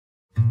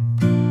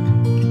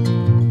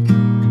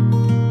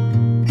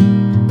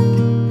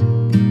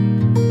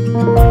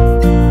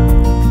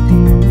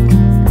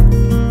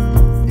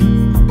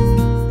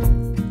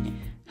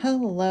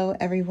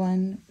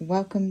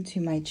to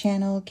my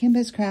channel,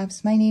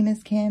 Kimbaskrafts. My name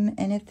is Kim,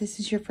 and if this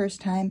is your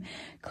first time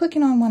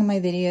clicking on one of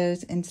my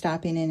videos and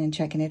stopping in and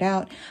checking it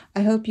out,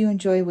 I hope you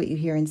enjoy what you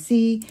hear and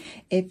see.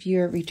 If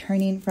you're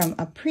returning from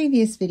a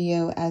previous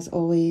video, as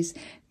always,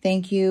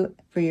 thank you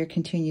for your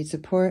continued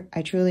support.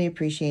 I truly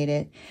appreciate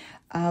it.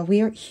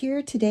 We are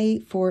here today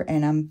for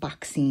an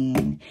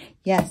unboxing.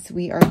 Yes,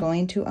 we are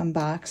going to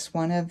unbox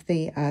one of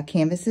the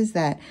canvases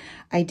that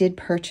I did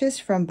purchase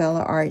from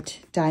Bella Art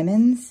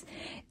Diamonds.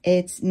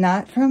 It's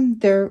not from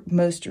their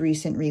most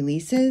recent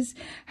releases.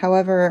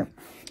 However,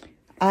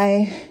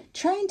 I'm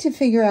trying to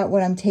figure out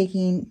what I'm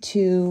taking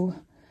to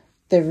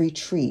the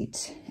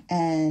retreat.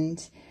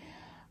 And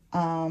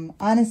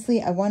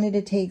honestly, I wanted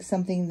to take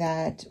something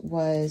that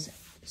was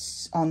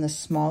on the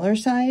smaller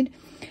side.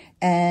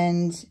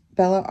 And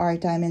Bella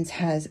Art Diamonds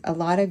has a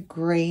lot of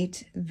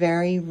great,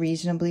 very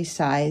reasonably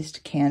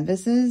sized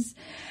canvases.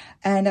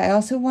 And I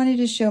also wanted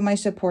to show my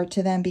support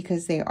to them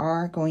because they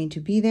are going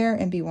to be there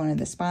and be one of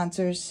the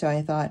sponsors. So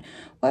I thought,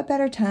 what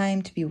better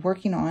time to be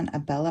working on a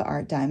Bella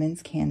Art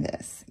Diamonds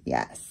canvas?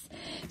 Yes.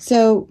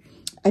 So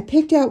I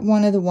picked out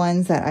one of the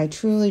ones that I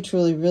truly,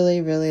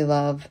 really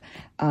love.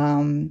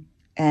 And,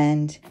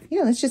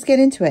 let's just get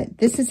into it.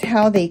 This is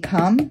how they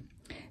come.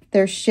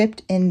 They're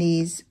shipped in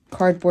these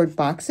cardboard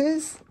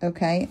boxes,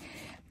 okay?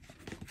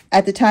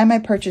 At the time I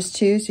purchased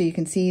two, so you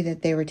can see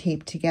that they were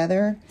taped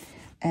together.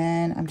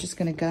 And I'm just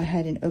gonna go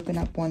ahead and open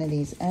up one of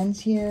these ends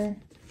here.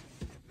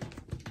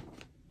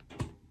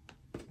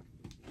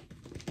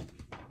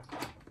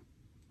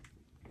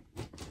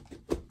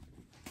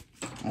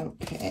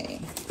 Okay.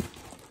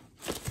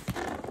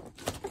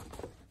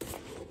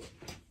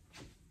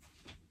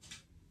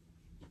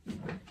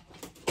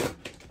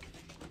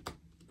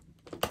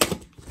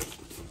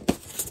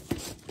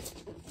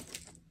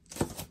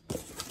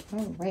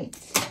 All right.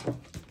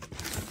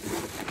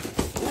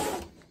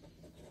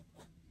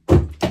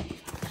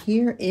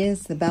 Here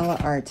is the Bella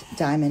Art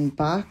Diamond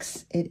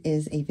box. It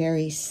is a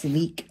very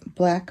sleek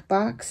black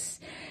box.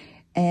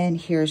 And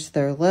here's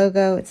their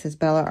logo. It says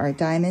Bella Art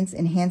Diamonds,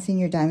 enhancing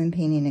your diamond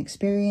painting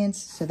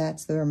experience. So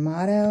that's their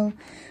motto.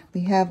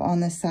 We have on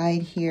the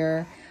side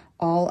here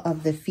all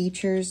of the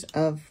features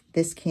of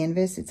this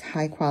canvas. It's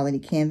high quality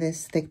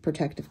canvas, thick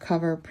protective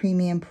cover,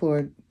 premium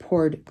poured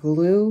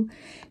glue,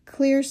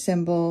 clear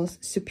symbols,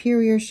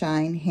 superior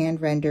shine, hand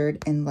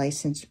rendered, and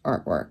licensed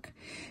artwork.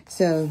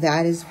 So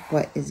that is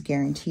what is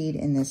guaranteed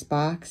in this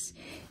box.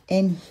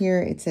 In here,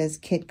 it says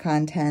kit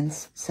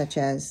contents, such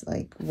as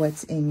like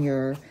what's in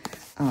your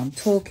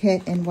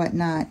toolkit and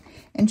whatnot.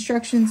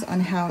 Instructions on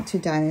how to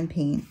diamond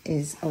paint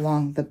is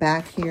along the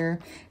back here.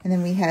 And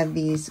then we have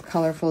these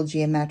colorful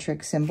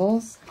geometric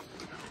symbols.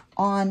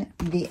 On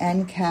the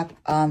end cap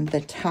on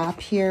the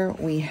top here,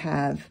 we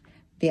have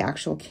the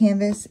actual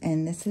canvas,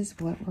 and this is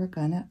what we're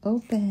gonna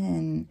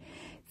open.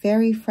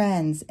 Fairy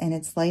Friends, and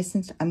it's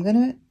licensed. I'm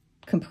gonna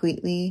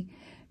completely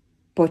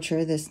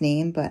butcher this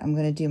name, but I'm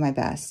gonna do my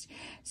best.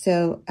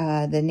 So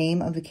the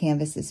name of the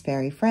canvas is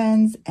Fairy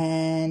Friends,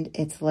 and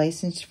it's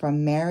licensed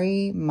from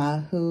Mary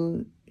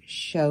Mahu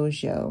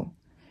Shoujo.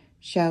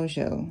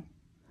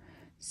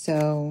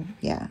 So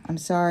yeah, I'm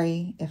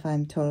sorry if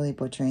I'm totally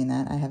butchering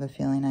that. I have a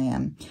feeling I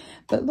am.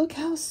 But look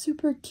how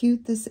super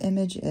cute this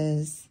image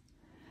is.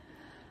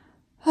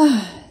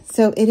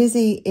 So it is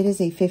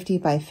a 50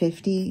 by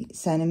 50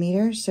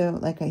 centimeters. So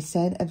like I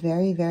said, a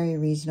very, very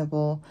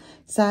reasonable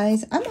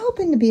size. I'm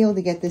hoping to be able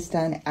to get this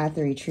done at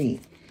the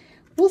retreat.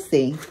 We'll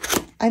see.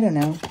 I don't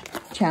know.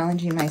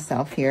 Challenging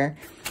myself here.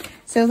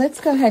 So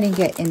let's go ahead and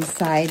get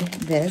inside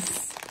this.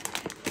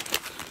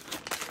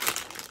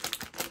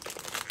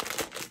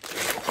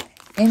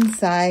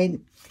 Inside,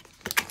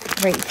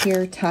 right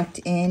here, tucked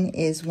in,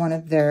 is one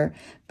of their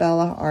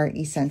Bella Art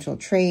Essential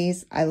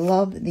trays. I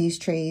love these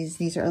trays.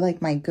 These are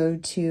like my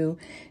go-to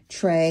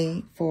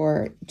tray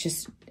for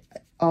just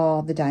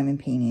all the diamond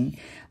painting.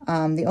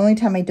 The only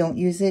time I don't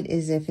use it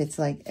is if it's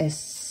like a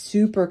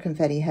super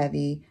confetti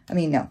heavy,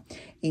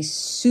 a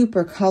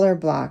super color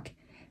blocky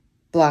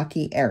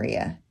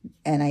area,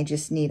 and I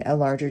just need a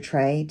larger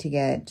tray to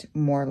get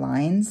more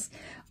lines.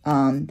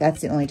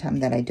 That's the only time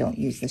that I don't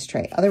use this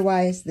tray.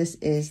 Otherwise, this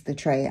is the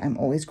tray I'm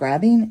always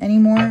grabbing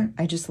anymore.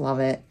 I just love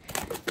it.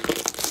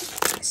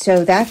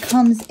 So that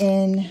comes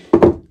in,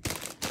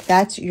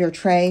 that's your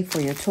tray for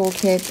your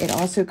toolkit. It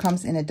also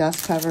comes in a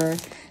dust cover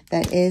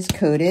that is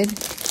coated.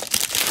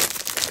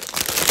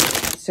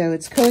 So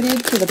it's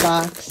coated to the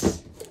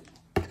box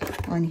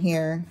on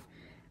here.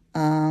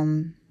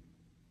 Right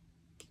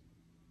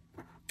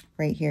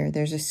here,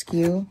 there's a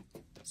skew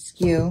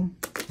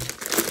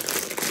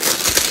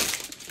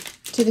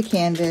to the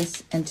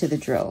canvas and to the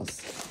drills.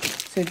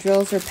 So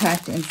drills are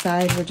packed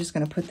inside. We're just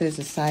going to put those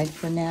aside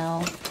for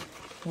now.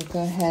 We'll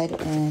go ahead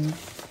and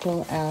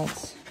pull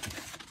out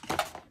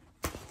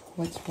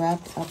what's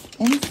wrapped up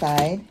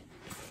inside.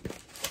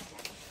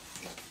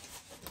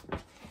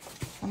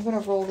 I'm going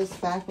to roll this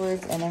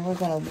backwards, and then we're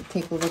going to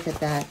take a look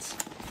at that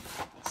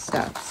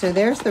stuff. So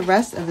there's the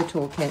rest of the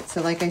toolkit.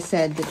 So like I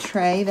said, the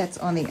tray that's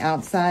on the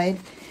outside,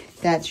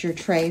 that's your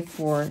tray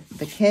for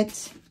the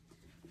kit.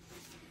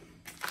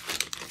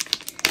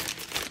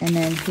 And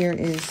then here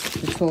is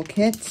the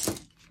toolkit.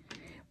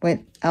 What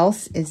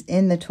else is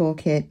in the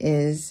toolkit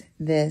is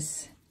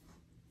this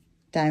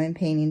diamond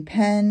painting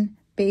pen,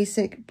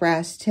 basic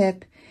brass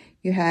tip.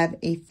 You have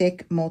a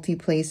thick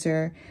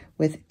multi-placer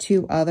with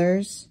 2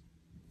 others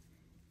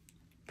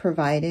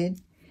provided,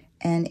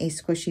 and a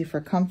squishy for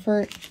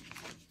comfort.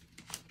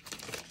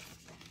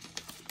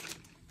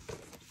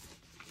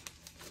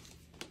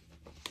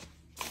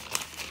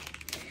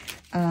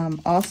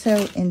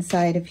 Also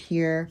inside of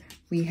here,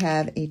 we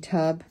have a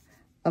tub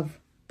of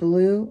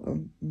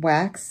blue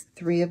wax,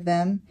 3 of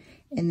them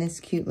in this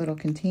cute little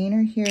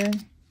container here.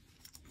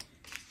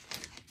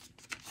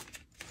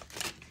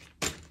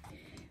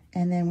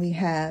 And then we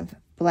have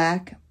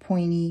black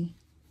pointy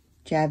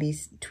jabby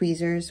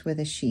tweezers with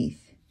a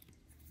sheath.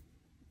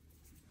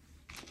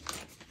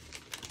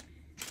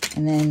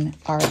 And then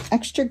our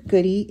extra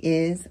goodie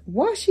is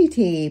washi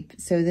tape.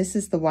 So this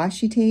is the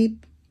washi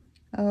tape.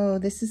 Oh,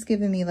 this is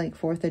giving me like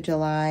 4th of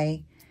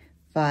July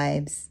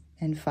vibes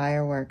and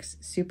fireworks.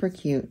 Super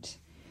cute.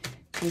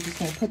 So we're just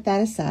going to put that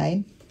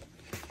aside.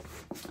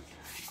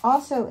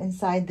 Also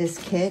inside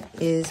this kit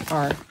is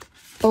our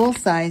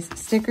full-size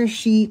sticker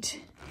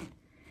sheet.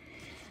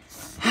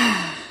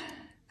 I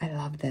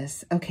love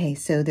this. Okay,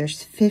 so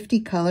there's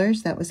 50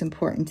 colors. That was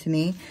important to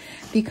me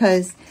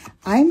because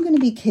I'm going to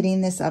be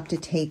kitting this up to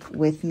take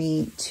with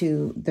me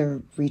to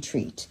the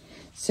retreat.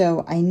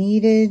 So I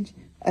needed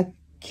a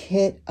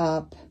kit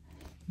up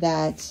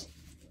that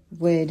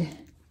would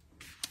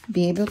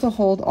be able to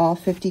hold all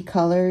 50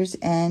 colors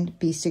and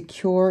be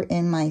secure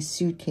in my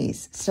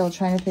suitcase. Still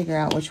trying to figure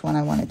out which one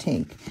I want to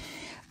take.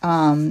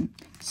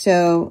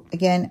 So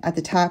again, at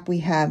the top, we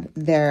have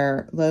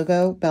their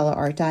logo, Bella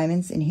Art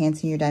Diamonds,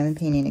 enhancing your diamond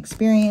painting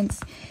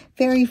experience.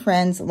 Fairy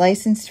Friends,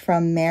 licensed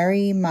from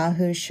Mary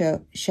Mahu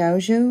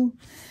Shoujo.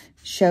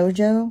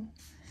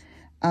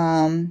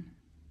 You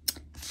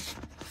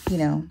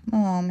know,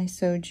 oh, my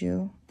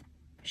soju.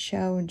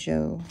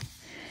 Shoujo.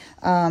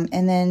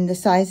 And then the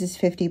size is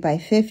 50 by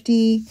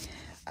 50.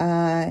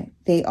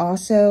 They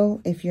also,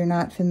 if you're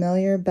not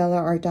familiar, Bella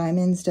Art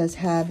Diamonds does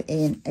have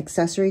an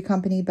accessory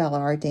company, Bella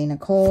Art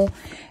DeNicole,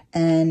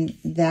 and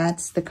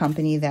that's the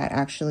company that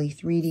actually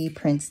 3D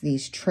prints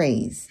these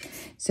trays.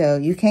 So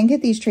you can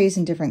get these trays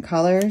in different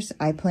colors.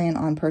 I plan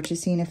on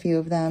purchasing a few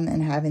of them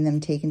and having them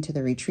taken to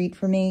the retreat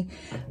for me.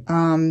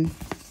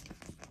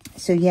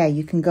 So yeah,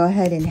 you can go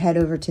ahead and head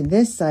over to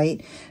this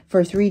site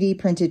for 3D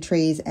printed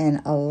trays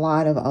and a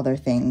lot of other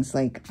things.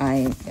 Like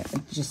I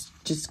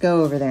just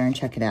go over there and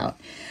check it out.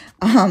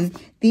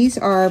 These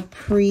are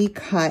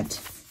pre-cut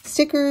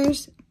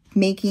stickers,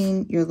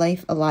 making your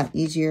life a lot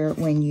easier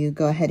when you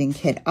go ahead and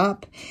kit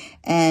up.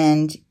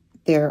 And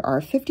there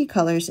are 50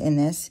 colors in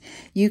this.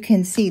 You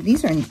can see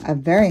these are a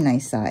very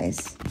nice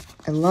size.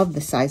 I love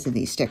the size of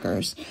these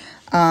stickers.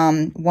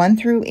 1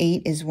 through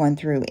 8 is 1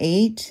 through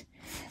 8.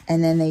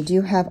 And then they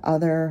do have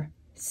other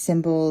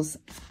symbols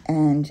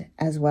and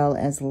as well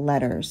as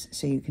letters.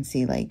 So you can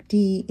see like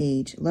D,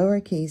 H,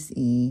 lowercase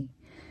e,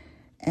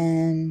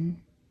 and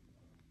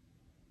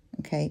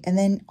okay. And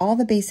then all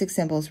the basic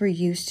symbols we're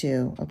used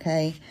to,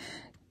 okay?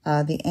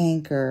 The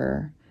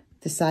anchor,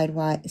 the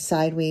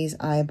sideways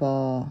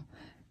eyeball,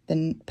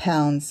 the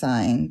pound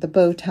sign, the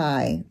bow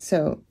tie.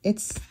 So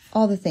it's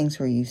all the things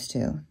we're used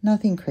to.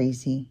 Nothing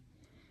crazy,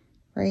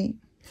 right?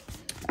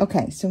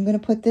 Okay, so I'm going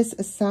to put this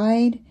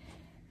aside.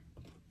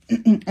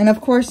 And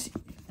of course,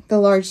 the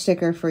large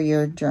sticker for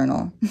your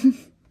journal.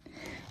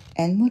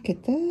 And look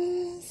at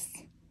this.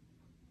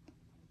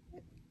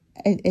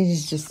 It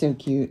is just so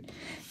cute.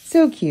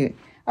 So cute.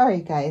 All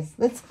right, guys,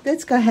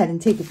 let's go ahead and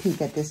take a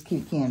peek at this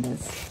cute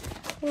canvas.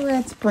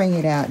 Let's bring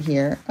it out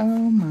here.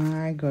 Oh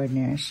my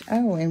goodness.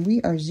 Oh, and we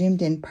are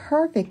zoomed in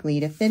perfectly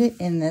to fit it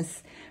in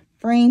this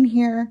frame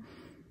here.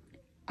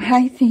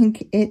 I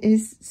think it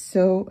is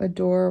so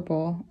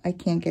adorable. I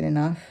can't get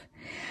enough.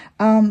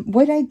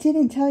 What I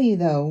didn't tell you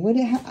though,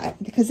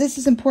 because this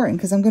is important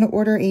because I'm going to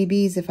order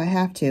ABs if I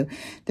have to.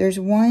 There's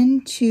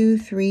 1, 2,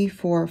 3,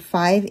 4,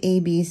 5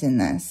 ABs in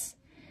this.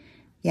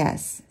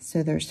 Yes,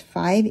 so there's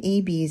 5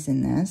 ABs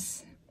in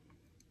this.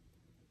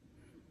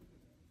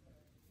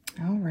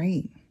 All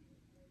right.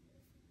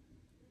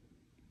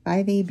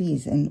 5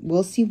 ABs, and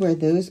we'll see where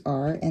those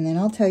are. And then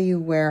I'll tell you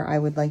where I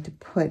would like to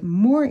put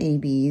more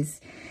ABs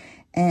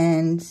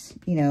and,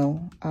 you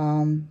know,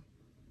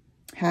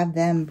 have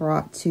them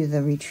brought to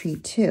the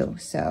retreat too.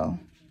 So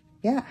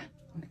yeah,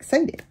 I'm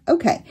excited.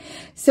 Okay,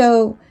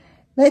 so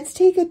let's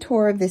take a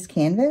tour of this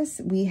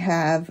canvas. We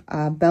have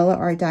Bella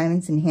Art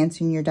Diamonds,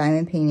 enhancing your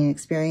diamond painting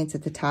experience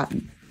at the top.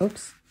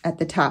 Oops, at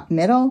the top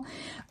middle.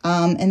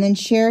 And then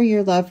share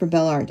your love for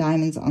Bella Art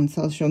Diamonds on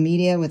social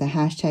media with a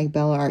hashtag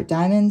Bella Art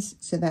Diamonds.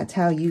 So that's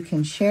how you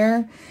can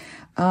share.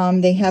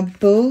 They have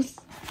both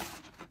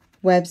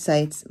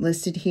websites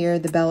listed here,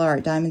 the Bella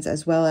Art Diamonds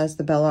as well as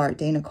the Bella Art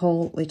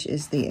DeNicole, which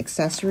is the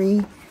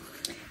accessory.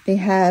 They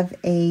have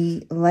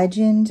a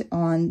legend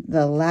on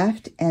the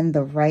left and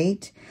the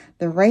right.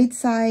 The right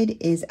side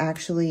is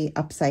actually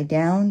upside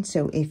down.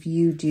 So if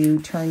you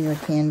do turn your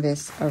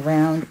canvas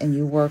around and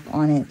you work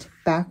on it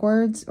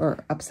backwards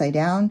or upside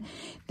down,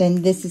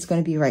 then this is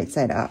going to be right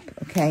side up,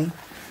 okay?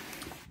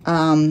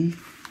 And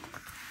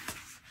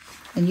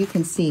you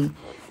can see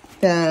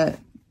the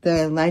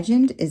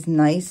legend is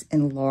nice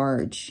and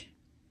large.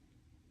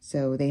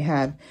 So they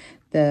have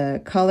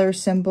the color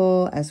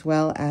symbol as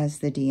well as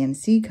the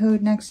DMC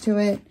code next to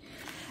it.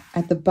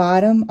 At the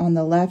bottom on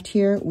the left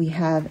here, we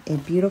have a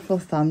beautiful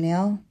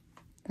thumbnail.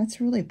 That's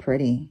really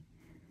pretty.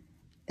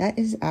 That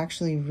is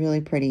actually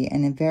really pretty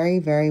and a very,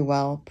 very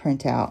well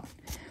print out.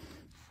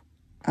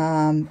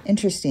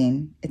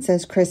 Interesting. It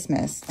says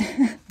Christmas.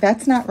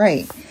 That's not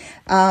right.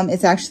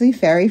 It's actually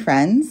Fairy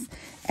Friends,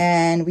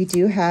 and we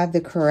do have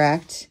the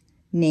correct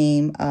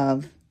name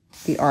of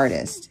the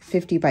artist,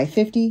 50 by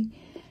 50.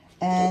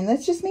 And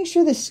let's just make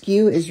sure the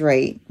SKU is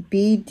right.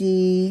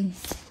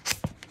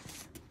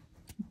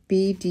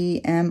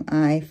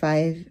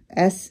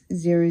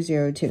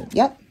 BDMI5S002.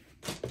 Yep.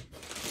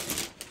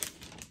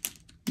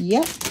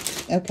 Yep.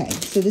 Okay,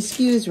 so the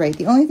SKU is right.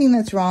 The only thing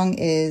that's wrong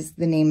is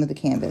the name of the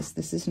canvas.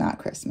 This is not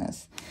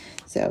Christmas.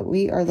 So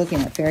we are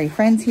looking at Fairy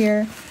Friends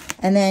here.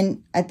 And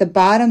then at the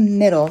bottom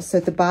middle, so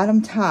at the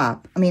bottom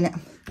top, in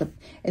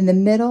the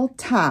middle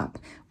top,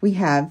 we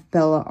have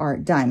Bella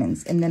Art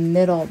Diamonds. In the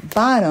middle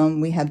bottom,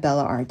 we have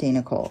Bella Art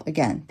deNicole.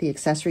 Again, the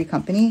accessory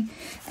company.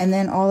 And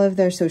then all of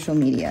their social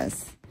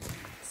medias.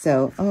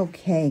 So,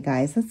 okay,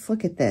 guys, let's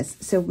look at this.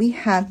 So we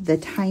have the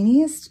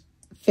tiniest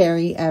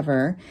fairy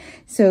ever.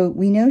 So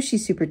we know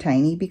she's super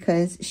tiny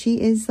because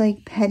she is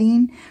like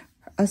petting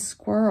a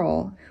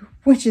squirrel,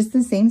 which is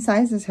the same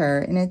size as her.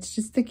 And it's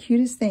just the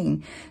cutest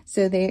thing.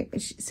 So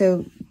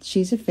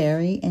she's a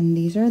fairy, and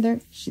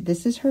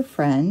this is her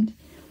friend.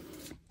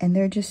 And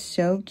they're just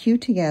so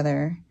cute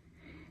together.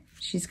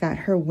 She's got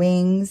her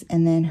wings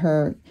and then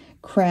her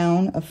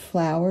crown of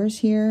flowers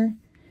here.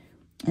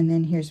 And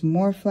then here's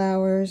more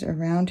flowers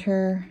around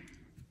her.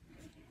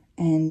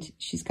 And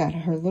she's got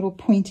her little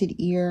pointed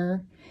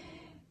ear.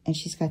 And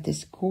she's got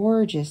this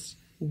gorgeous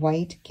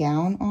white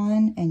gown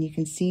on. And you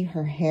can see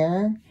her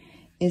hair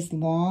is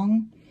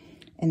long.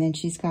 And then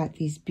she's got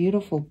these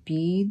beautiful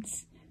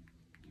beads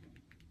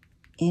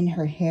in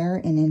her hair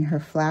and in her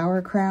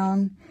flower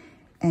crown.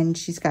 And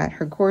she's got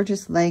her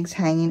gorgeous legs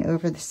hanging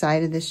over the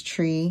side of this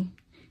tree.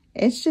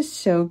 It's just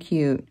so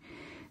cute.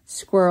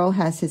 Squirrel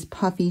has his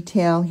puffy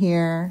tail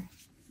here.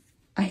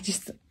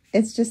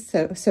 It's just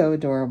so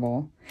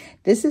adorable.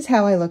 This is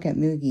how I look at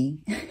Moogie.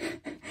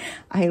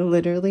 I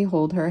literally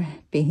hold her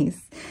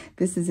face.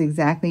 This is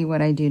exactly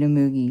what I do to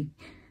Moogie.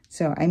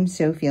 So I'm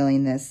so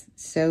feeling this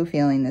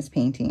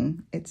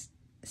painting. It's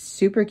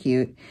super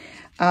cute.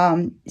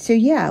 So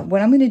yeah,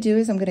 what I'm going to do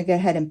is I'm going to go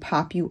ahead and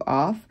pop you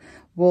off.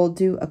 We'll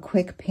do a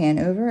quick pan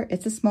over.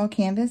 It's a small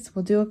canvas.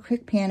 We'll do a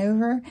quick pan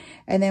over,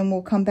 and then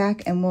we'll come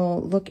back and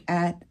we'll look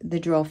at the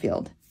drill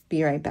field.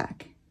 Be right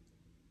back.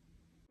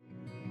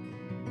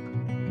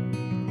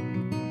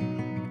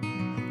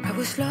 I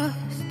was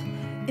lost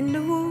in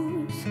the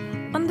woods,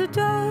 under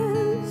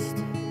dust,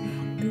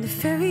 and the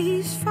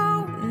fairies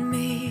found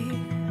me.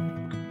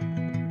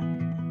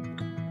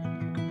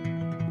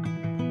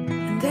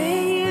 And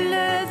they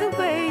led the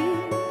way,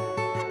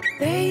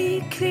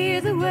 they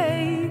cleared the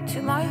way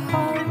to my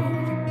heart.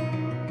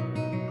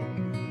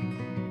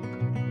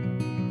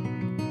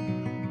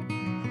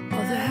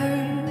 All the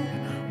hurt,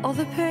 all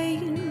the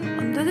pain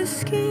under the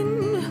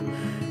skin,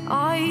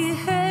 I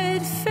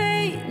had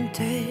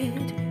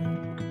fainted.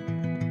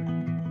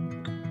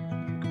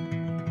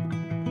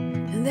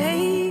 And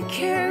they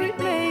carried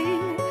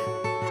me,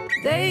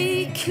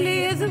 they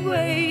cleared the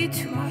way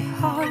to my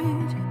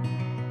heart.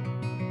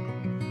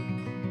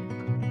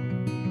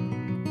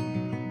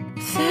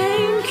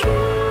 Thank you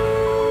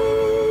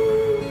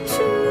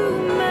to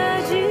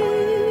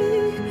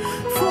magic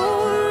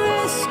for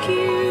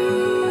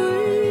rescuing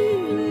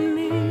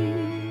me.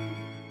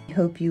 I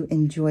hope you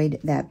enjoyed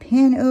that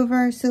pan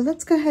over. So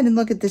let's go ahead and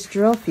look at this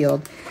drill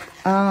field.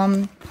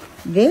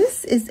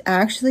 This is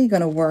actually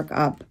going to work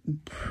up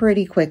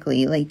pretty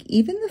quickly. Like,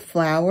 even the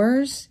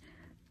flowers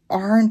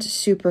aren't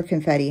super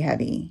confetti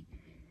heavy.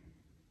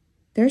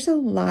 There's a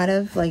lot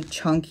of like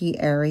chunky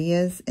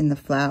areas in the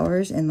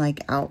flowers and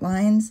like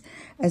outlines,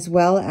 as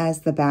well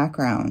as the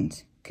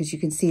background. Because you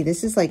can see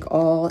this is like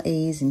all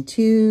A's and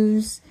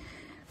 2's.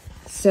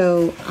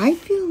 So I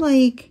feel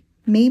like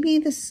maybe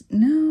the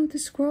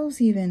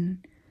squirrels even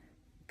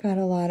got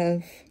a lot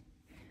of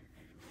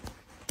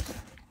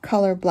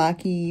color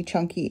blocky,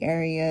 chunky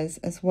areas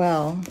as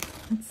well.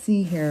 Let's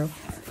see here.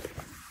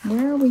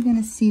 Where are we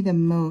going to see the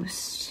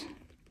most?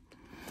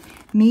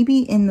 Maybe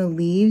in the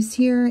leaves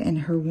here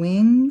and her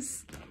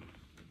wings.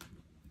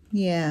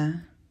 Yeah.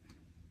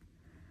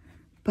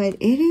 But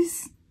it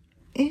is,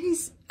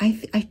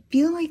 I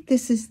feel like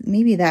this is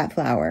maybe that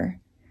flower.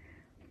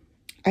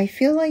 I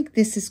feel like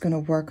this is going to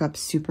work up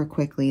super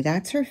quickly.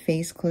 That's her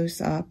face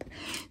close up.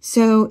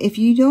 So if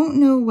you don't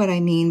know what I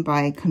mean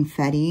by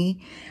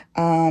confetti,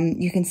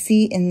 You can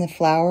see in the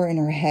flower in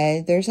her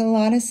head, there's a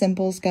lot of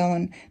symbols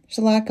there's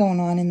a lot going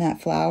on in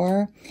that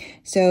flower.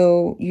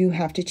 So you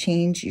have to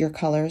change your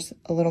colors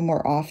a little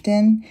more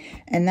often,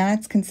 and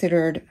that's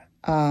considered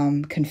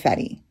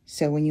confetti.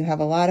 So when you have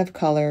a lot of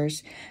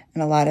colors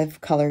and a lot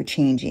of color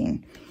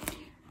changing,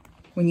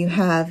 when you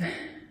have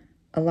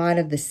a lot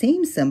of the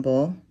same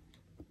symbol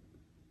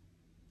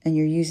and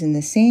you're using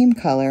the same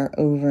color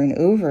over and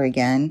over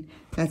again,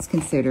 that's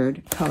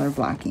considered color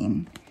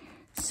blocking.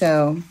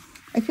 So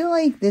I feel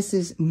like this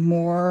is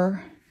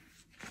more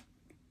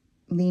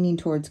leaning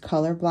towards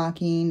color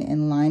blocking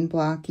and line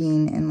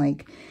blocking and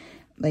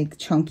like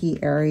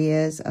chunky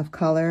areas of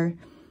color,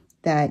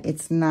 that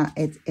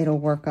it'll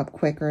work up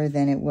quicker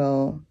than it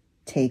will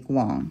take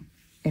long,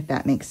 if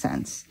that makes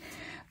sense.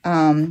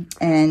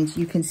 And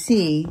you can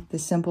see the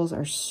symbols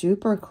are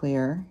super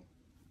clear.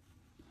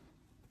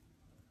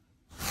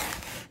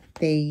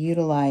 They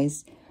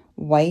utilize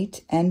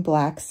white and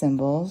black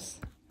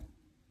symbols.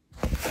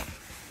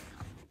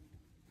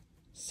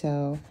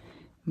 So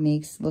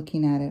makes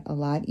looking at it a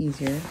lot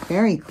easier.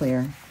 Very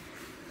clear.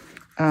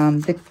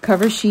 The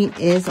cover sheet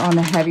is on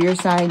the heavier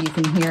side. You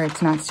can hear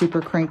it's not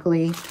super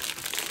crinkly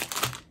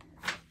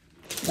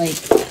like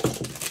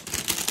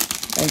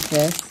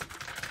this,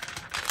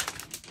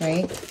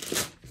 right?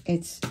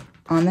 It's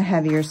on the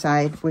heavier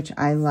side, which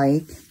I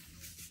like.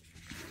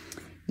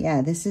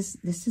 Yeah, this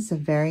is a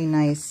very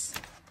nice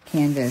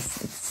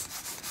canvas. It's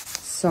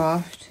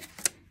soft.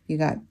 You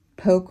got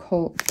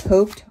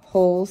poked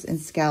holes and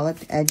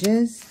scalloped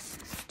edges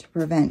to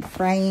prevent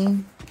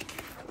fraying.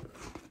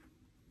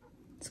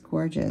 It's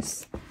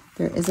gorgeous.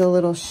 There is a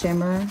little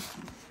shimmer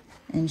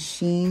and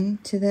sheen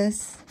to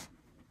this.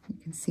 You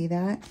can see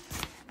that.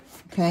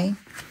 Okay.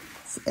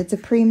 It's a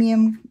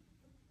premium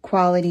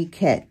quality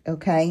kit.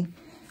 Okay.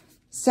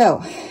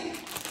 So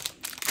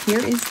here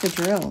is the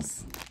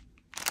drills.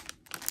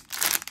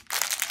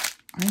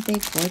 Aren't they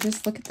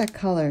gorgeous? Look at the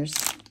colors.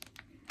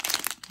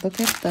 Look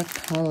at the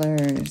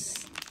colors.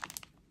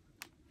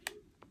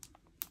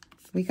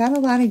 We got a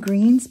lot of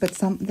greens, but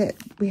some that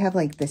we have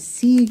like the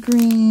sea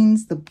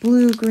greens, the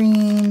blue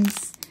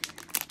greens.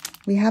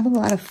 We have a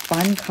lot of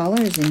fun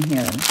colors in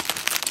here.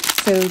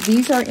 So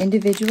these are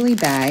individually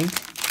bagged.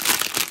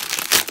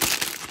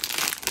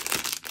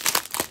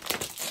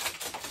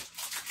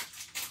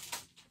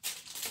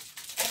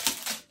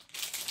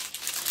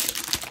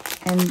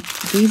 And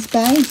these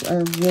bags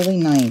are really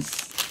nice.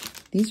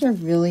 These are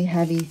really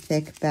heavy,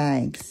 thick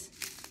bags.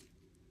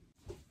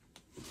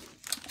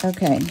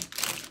 Okay.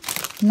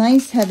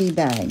 Nice, heavy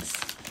bags.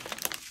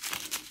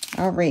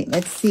 All right,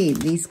 let's see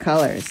these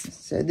colors.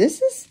 So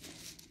this is,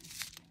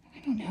 I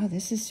don't know,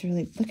 this is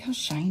really, look how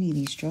shiny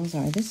these drills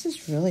are. This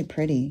is really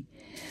pretty.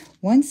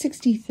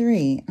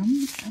 163. I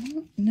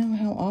don't know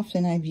how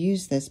often I've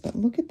used this, but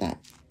look at that.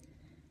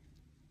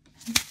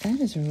 That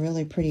is a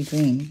really pretty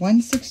green.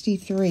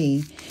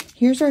 163.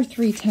 Here's our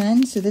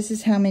 310. So this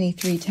is how many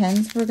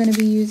 310s we're going to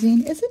be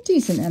using. It's a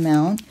decent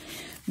amount.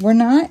 We're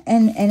not,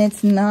 and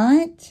it's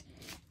not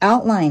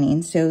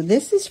outlining. So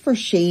this is for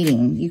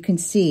shading. You can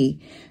see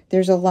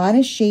there's a lot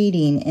of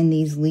shading in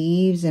these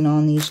leaves and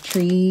on these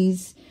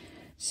trees.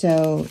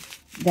 So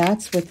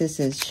that's what this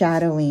is,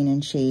 shadowing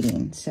and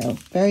shading. So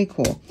very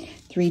cool.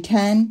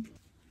 310,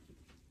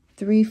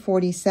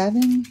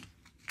 347,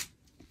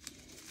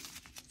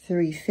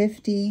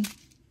 350.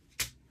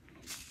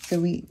 So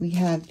we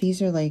have,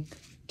 these are like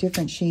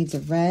different shades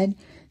of red.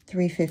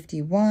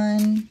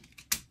 351,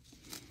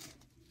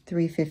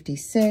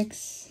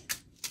 356,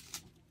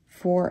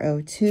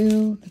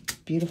 402,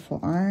 beautiful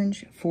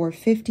orange,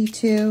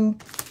 452,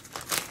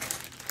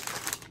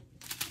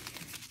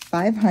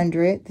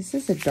 500, this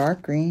is a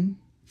dark green,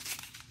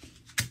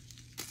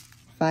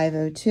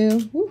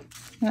 502, woo,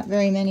 not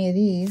very many of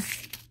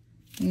these,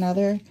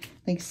 another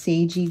like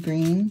sagey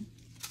green,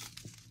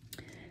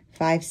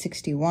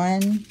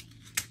 561,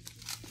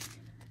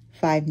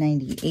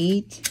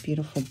 598,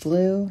 beautiful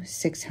blue,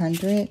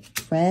 600,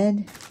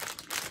 red,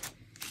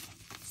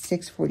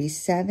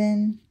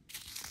 647,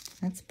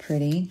 that's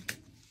pretty,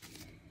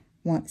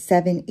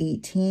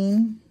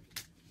 718,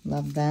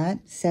 love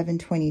that,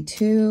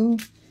 722,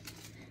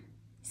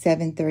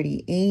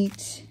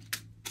 738,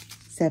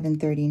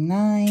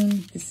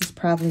 739, this is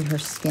probably her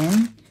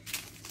skin,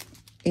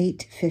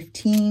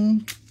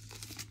 815,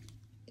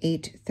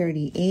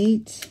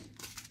 838,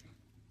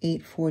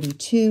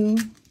 842,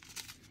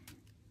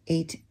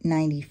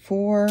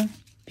 894,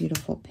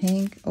 beautiful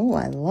pink. Oh,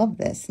 I love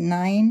this.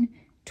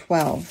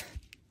 912.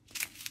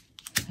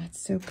 That's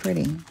so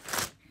pretty.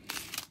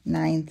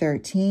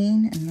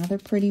 913, another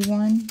pretty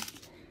one.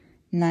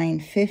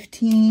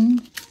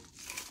 915,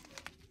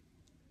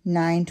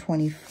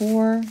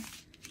 924,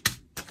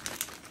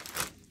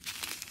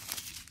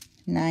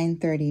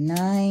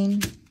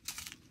 939,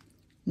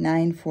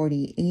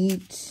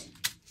 948,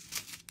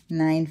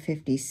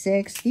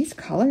 956. These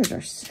colors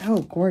are so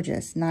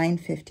gorgeous.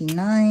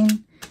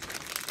 959.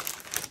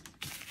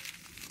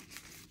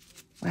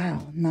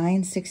 Wow,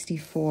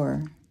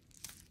 964.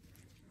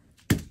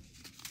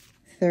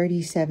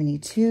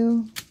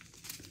 3072.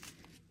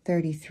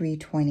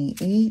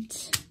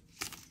 3328,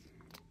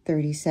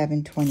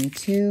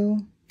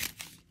 3722,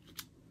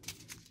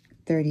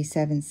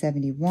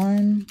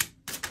 3771,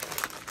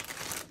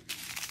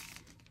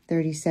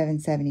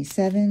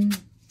 3777,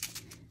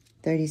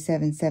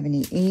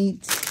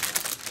 3778,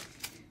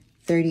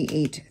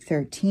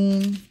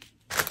 3813,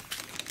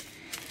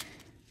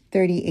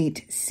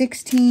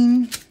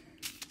 3816,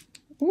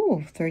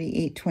 ooh,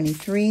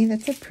 3823,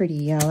 that's a pretty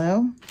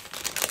yellow.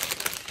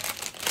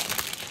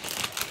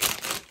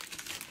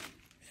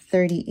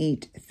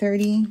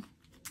 3830,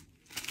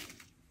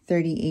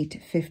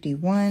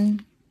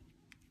 3851.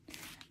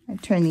 I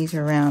turn these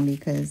around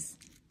because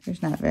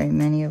there's not very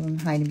many of them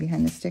hiding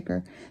behind the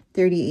sticker.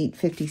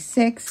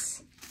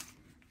 3856,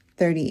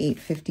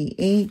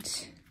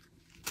 3858,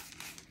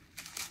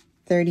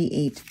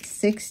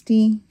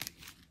 3860.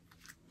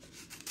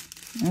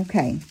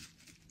 Okay.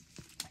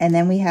 And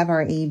then we have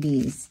our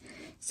ABs.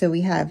 So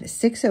we have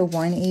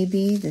 601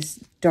 AB, this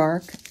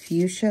dark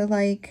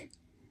fuchsia-like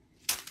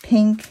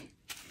pink.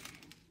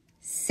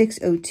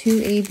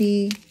 602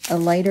 AB, a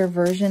lighter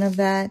version of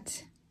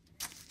that.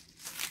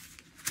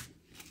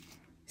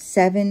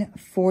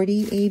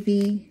 740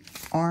 AB,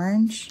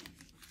 orange.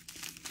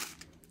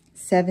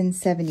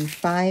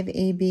 775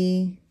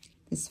 AB,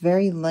 this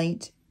very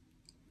light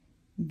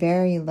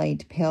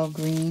pale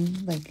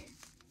green, like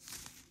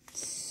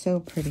so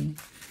pretty.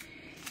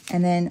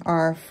 And then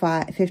our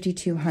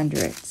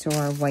 5200, so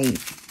our white.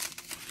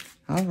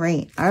 All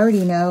right, I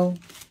already know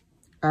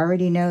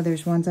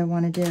there's ones I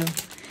want to do.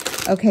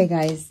 Okay,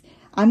 guys,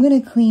 I'm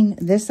going to clean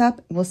this up.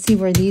 We'll see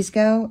where these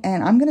go.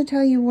 And I'm going to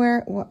tell you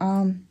where,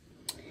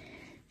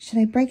 should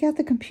I break out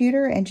the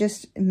computer and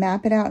just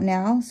map it out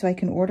now so I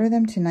can order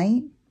them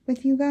tonight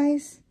with you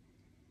guys?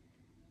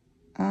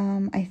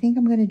 I think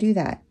I'm going to do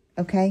that.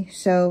 Okay,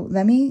 so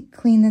let me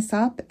clean this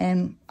up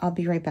and I'll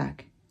be right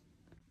back.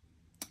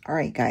 All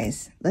right,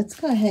 guys, let's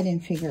go ahead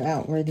and figure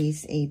out where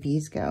these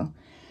ABs go.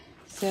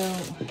 So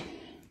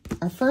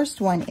our first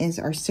one is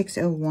our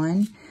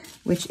 601,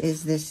 which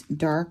is this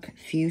dark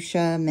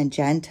fuchsia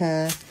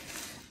magenta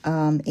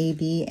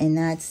AB, and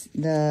that's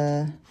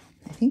the,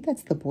 I think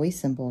that's the boy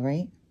symbol,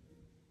 right?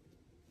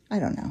 I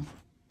don't know.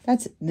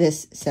 That's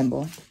this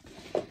symbol.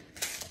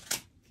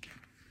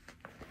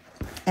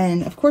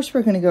 And of course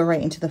we're going to go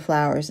right into the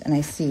flowers, and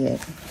I see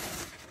it.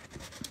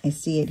 I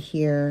see it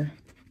here,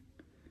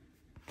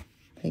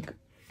 like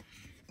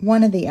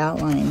one of the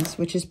outlines,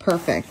 which is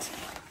perfect.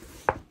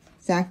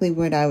 Exactly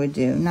what I would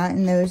do. Not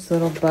in those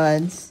little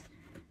buds.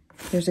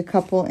 There's a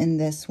couple in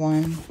this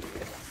one.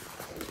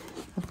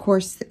 Of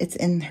course, it's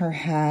in her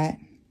hat.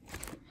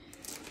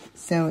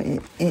 So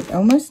it's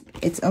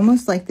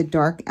almost like the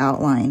dark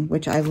outline,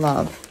 which I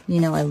love. You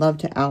know, I love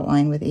to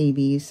outline with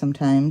ABs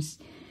sometimes.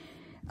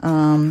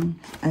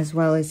 As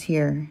well as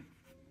here.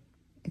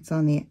 It's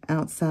on the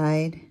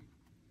outside,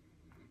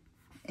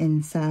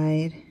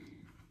 inside,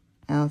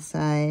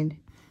 outside,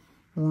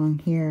 along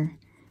here.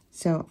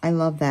 So I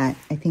love that.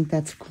 I think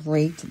that's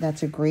great.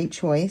 That's a great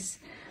choice.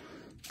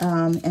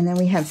 And then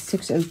we have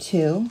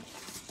 602,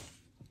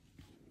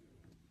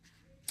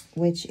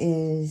 which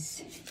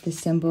is the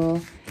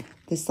symbol,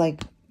 this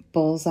like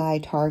bullseye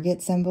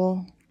target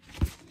symbol.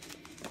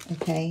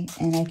 Okay,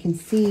 and I can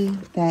see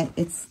that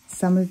it's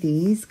some of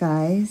these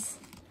guys.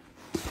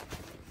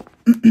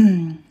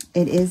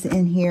 It is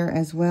in here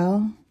as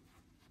well.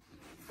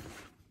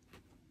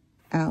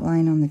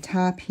 Outline on the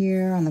top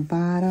here, on the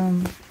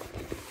bottom.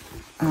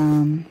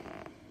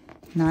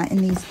 Not in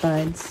these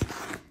buds.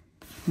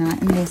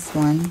 Not in this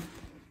one.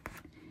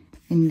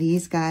 In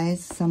these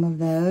guys, some of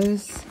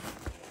those.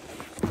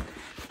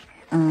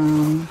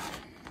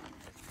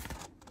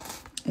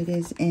 It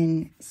is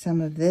in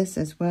some of this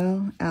as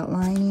well,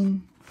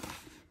 outlining.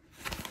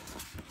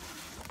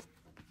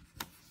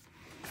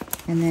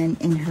 And then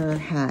in her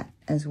hat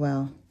as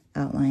well,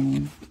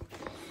 outlining.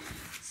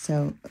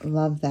 So,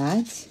 love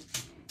that.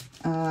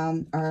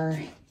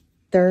 Our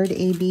third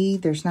AB,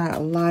 there's not a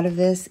lot of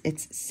this.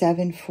 It's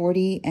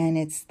 740, and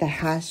it's the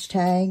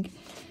hashtag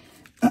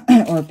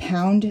or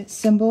pound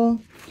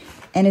symbol.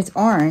 And it's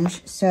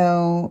orange,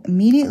 so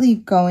immediately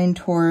going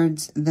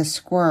towards the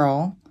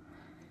squirrel.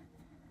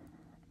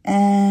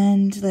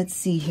 And let's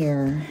see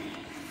here.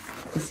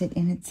 Is it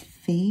in its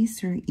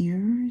face or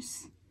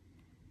ears?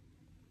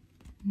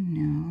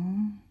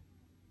 No.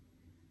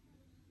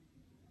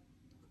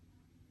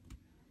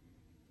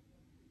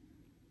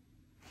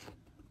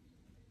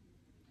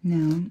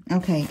 No.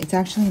 Okay, it's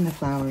actually in the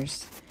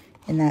flowers.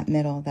 In that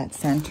middle, that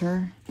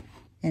center,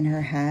 in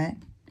her hat.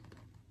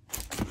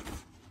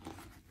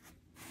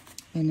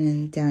 And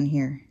then down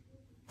here.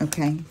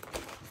 Okay.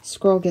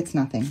 Squirrel gets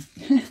nothing.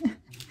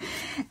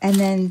 And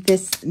then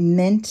this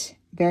mint,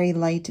 very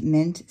light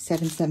mint,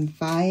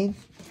 775.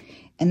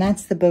 And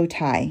that's the bow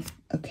tie.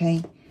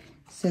 Okay.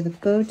 So the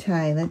bow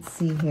tie, let's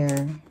see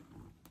here.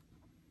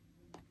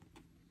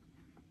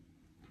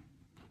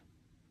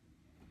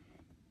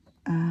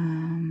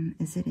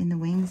 Is it in the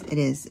wings? It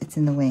is. It's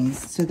in the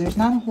wings. So there's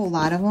not a whole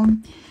lot of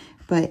them,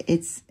 but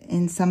it's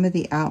in some of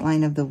the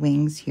outline of the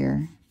wings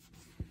here.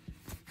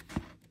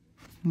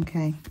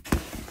 Okay.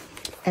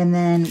 And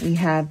then we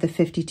have the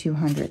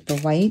 5200, the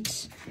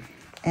white,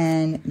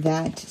 and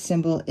that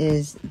symbol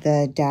is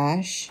the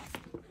dash.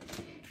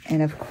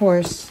 And of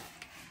course,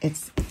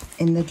 it's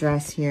in the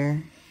dress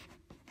here.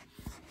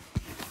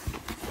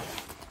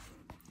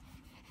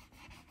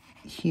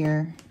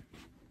 Here.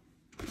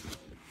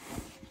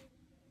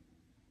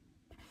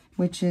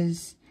 Which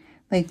is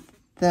like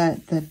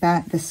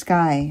the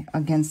sky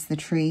against the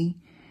tree.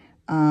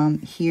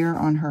 Here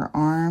on her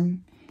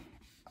arm,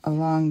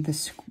 along the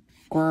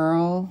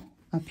squirrel,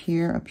 up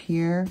here,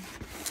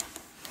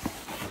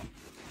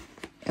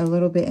 a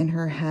little bit in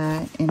her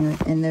hat,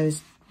 and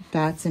those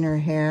dots in her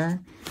hair.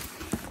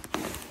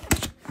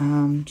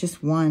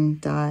 Just one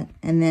dot,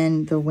 and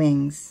then the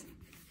wings,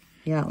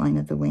 the outline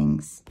of the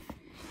wings.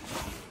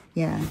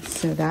 Yeah,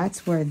 so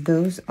that's where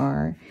those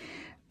are,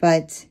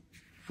 but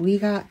we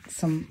got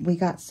some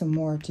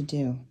more to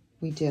do.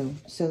 We do.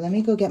 So let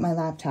me go get my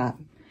laptop.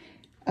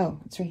 Oh,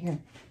 it's right here.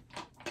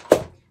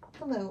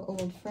 Hello,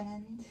 old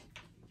friend.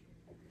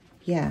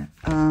 Yeah,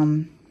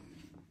 and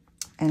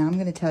I'm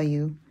going to tell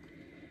you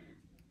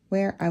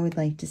where I would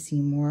like to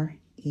see more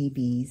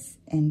ABs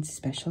and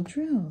special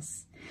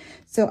drills.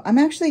 So I'm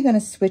actually going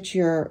to switch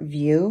your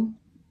view.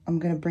 I'm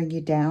going to bring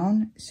you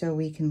down so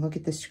we can look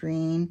at the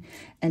screen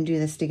and do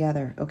this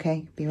together,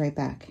 okay? Be right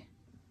back.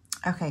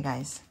 Okay,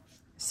 guys.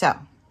 So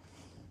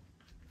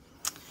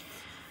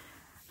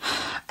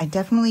I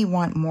definitely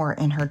want more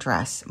in her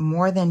dress,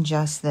 more than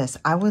just this.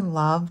 I would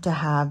love to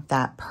have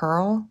that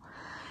pearl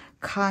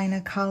kind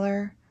of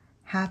color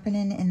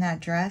happening in that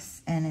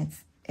dress, and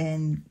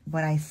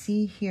what I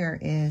see here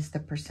is the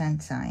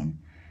percent sign.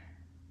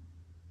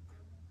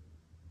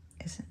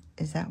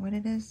 Is that what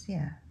it is?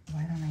 Yeah.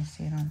 Why don't I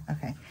see it on?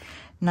 Okay.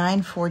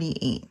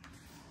 948.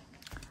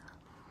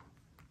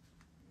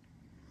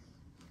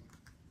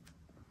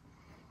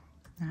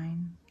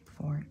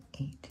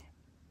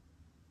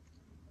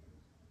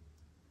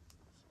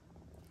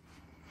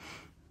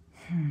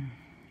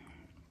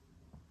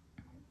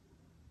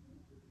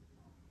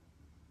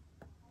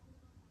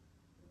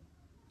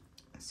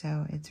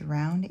 So it's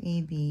round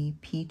AB,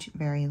 peach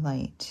very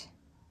light.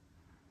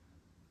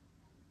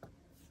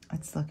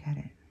 Let's look at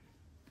it.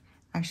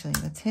 Actually,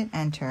 let's hit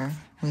enter.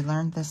 We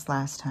learned this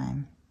last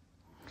time.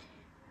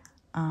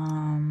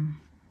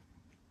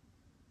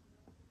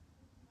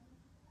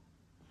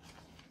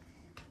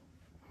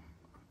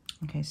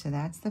 Okay, so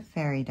that's the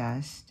fairy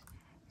dust,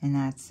 and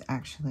that's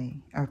actually,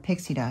 or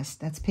pixie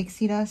dust. That's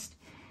pixie dust,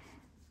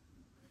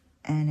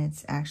 and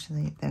it's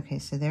actually, okay,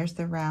 so there's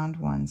the round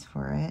ones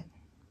for it.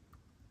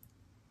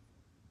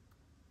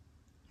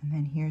 And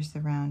then here's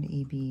the round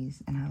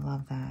EBs, and I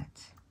love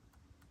that.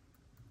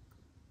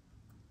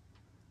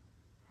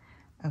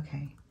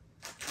 Okay,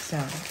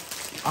 so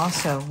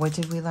also, what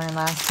did we learn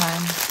last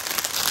time?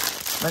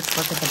 Let's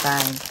look at the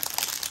bag.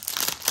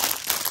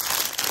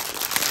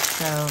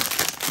 So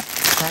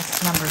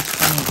that's number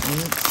 28.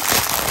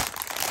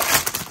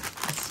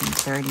 Let's see,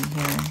 30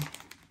 here.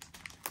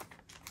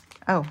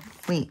 Oh,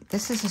 wait,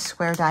 this is a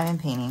square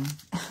diamond painting.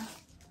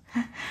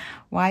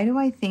 Why do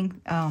I think,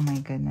 oh my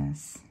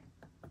goodness.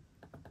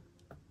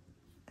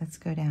 Let's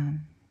go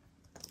down.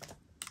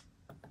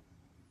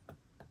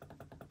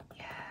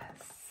 Yes.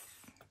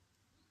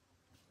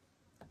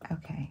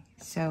 Okay,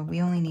 so we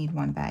only need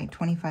one bag,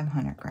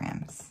 2,500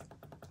 grams.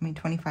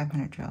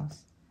 2,500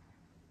 drills.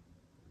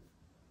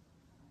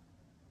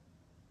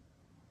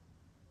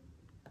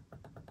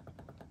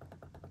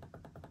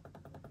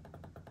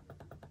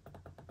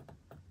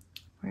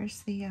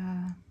 Where's the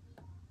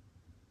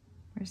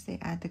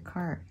add to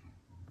cart?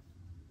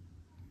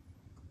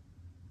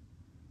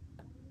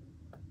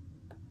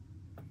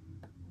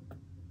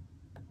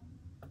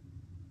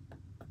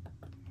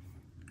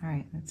 All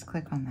right, let's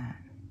click on that.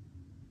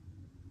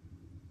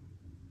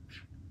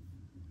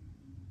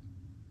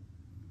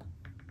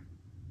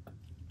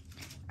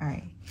 All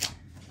right,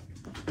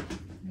 let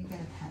me get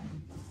a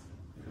pen.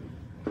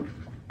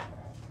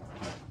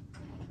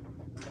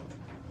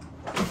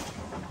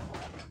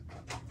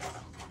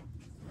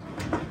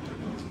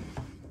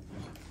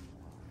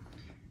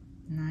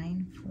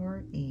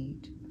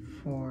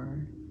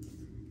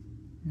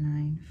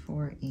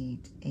 $948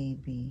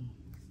 AB.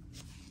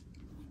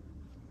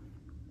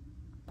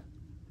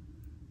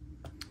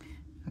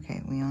 Okay,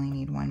 we only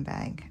need one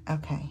bag.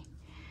 Okay,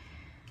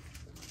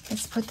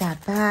 let's put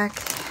that back,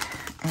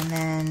 and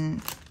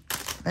then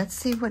let's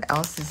see what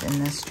else is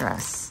in this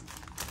dress.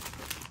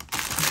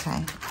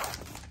 Okay,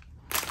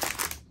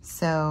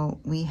 so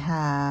we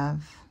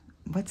have,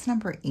 what's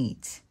number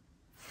 8?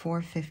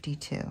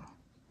 452.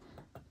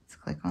 Let's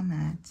click on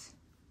that.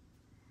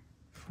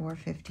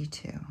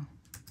 452.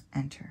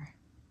 Enter.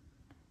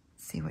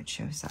 See what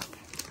shows up.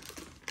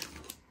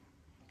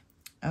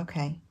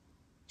 Okay.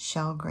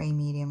 Shell gray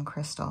medium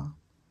crystal.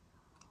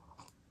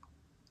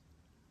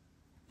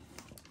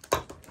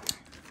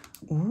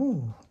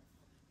 Ooh.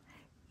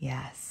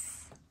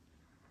 Yes.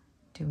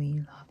 Do we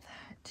love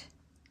that?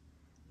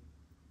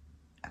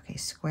 Okay,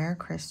 square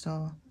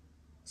crystal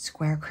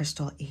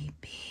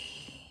AB.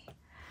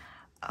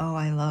 Oh,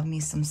 I love me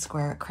some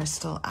square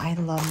crystal. I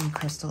love me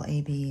crystal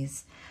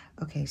ABs.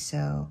 Okay,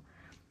 so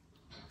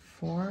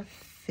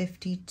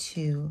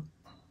 452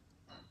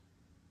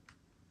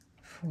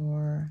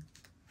 for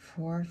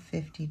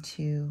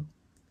 452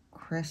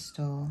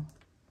 crystal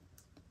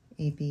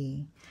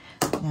AB.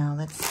 Now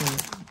let's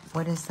see,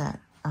 what is that?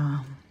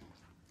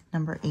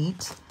 Number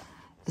 8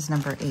 is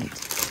number 8,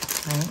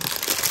 right?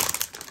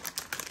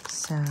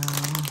 So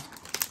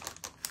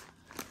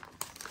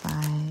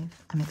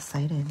 5. I'm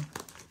excited.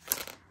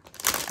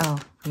 Oh,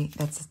 wait,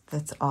 that's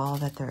all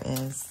that there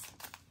is.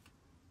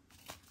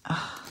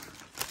 Oh.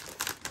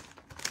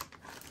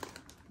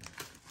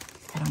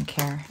 I don't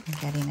care. I'm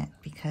getting it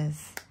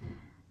because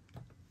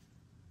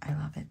I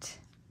love it.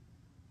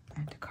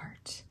 Add to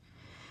cart.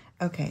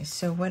 Okay,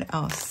 so what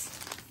else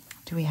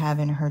do we have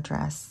in her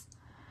dress?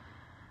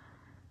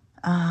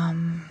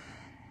 I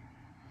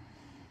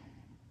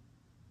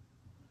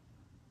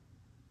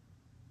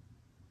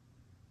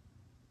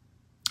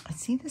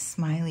see the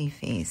smiley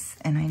face,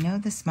 and I know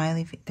the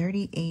smiley face,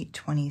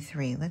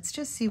 3823. Let's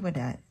just see what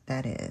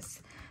that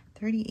is.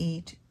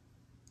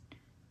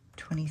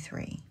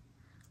 3823.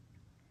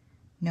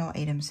 No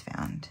items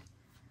found.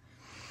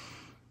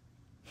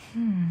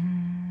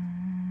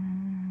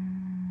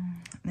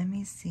 Let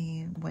me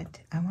see what,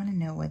 I want to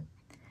know what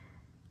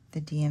the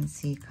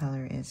DMC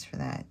color is for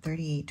that.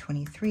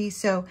 3823.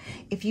 So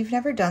if you've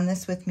never done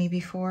this with me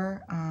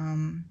before,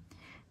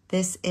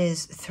 this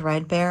is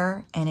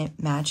threadbare and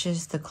it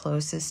matches the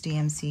closest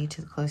DMC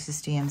to the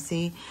closest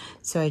DMC.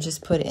 So I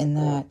just put in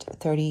that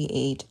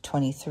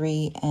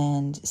 3823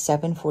 and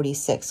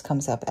 746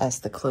 comes up as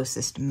the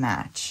closest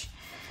match.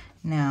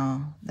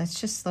 Now, let's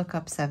just look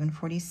up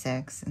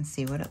 746 and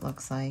see what it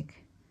looks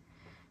like.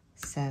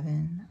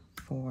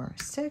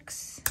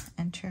 746,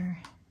 enter.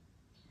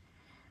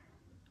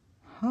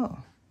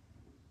 Oh,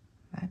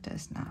 that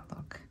does not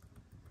look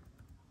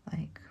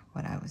like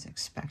what I was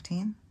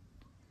expecting.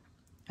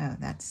 Oh,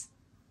 that's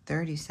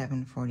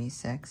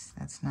 3746.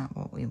 That's not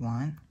what we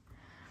want.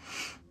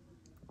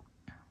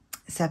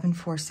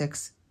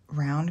 746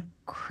 round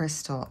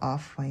crystal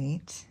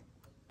off-white.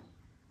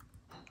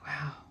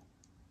 Wow.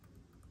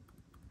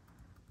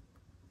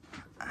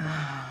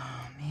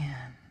 Oh,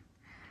 man.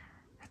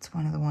 That's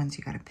one of the ones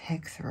you got to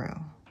pick through.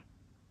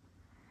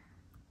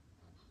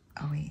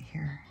 Oh, wait,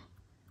 here.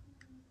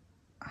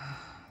 Oh,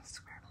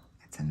 square.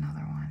 It's another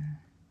one.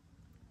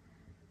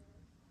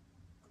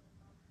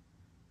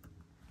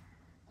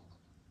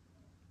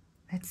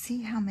 Let's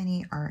see how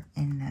many are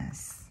in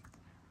this.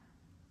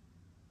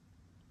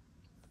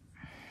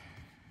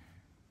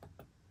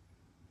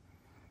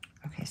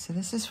 Okay, so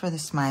this is for the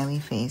smiley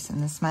face,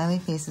 and the smiley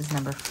face is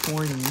number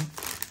 40.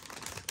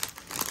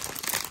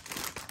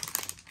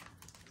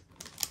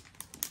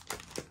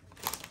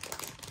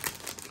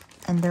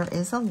 And there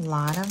is a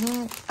lot of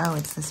it. Oh,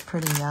 it's this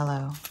pretty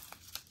yellow.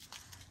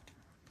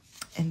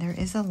 And there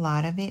is a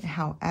lot of it.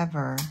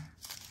 However,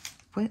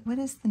 what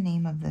is the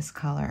name of this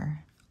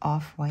color?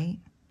 Off-white?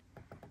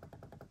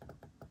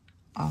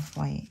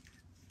 Off-white.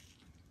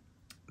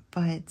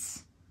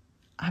 But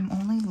I'm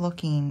only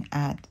looking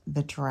at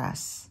the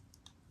dress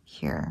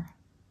here.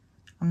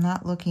 I'm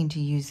not looking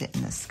to use it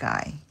in the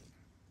sky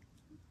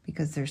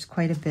because there's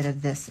quite a bit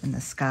of this in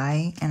the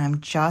sky, and I'm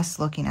just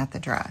looking at the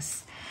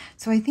dress.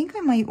 So I think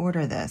I might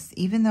order this,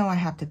 even though I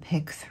have to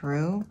pick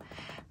through,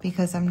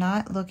 because I'm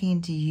not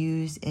looking to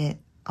use it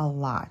a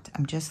lot.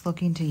 I'm just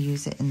looking to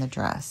use it in the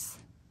dress.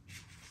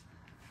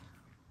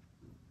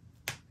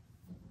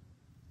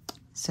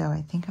 So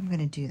I think I'm going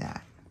to do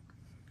that.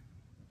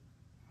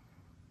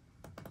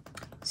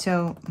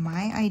 So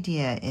my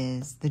idea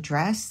is the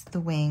dress, the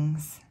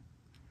wings,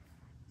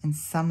 and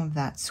some of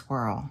that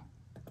squirrel.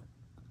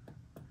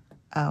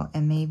 Oh,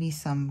 and maybe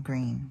some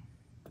green.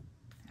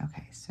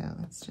 Okay, so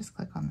let's just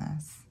click on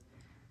this.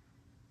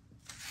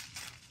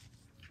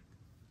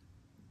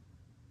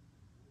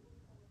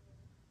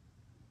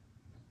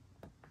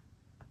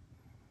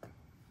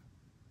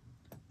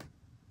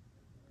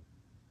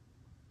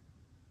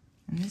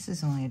 And this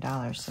is only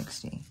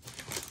 $1.60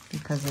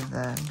 because of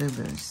the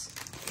boo-boos.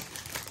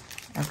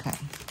 Okay,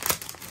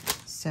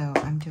 so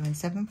I'm doing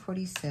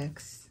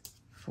 746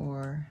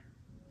 for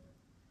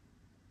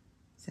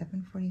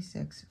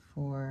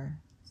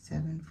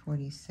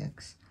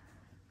 746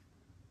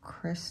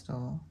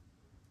 crystal,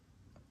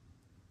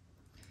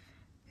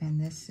 and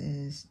this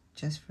is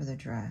just for the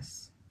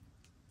dress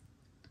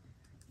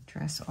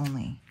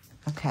only.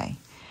 Okay,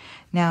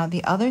 now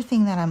the other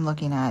thing that I'm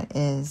looking at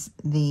is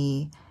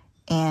the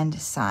and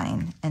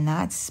sign, and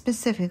that's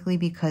specifically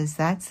because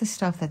that's the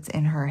stuff that's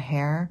in her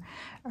hair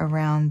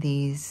around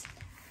these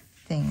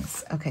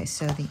things. Okay,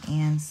 so the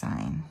and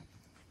sign,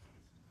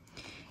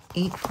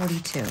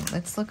 842.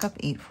 Let's look up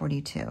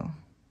 842.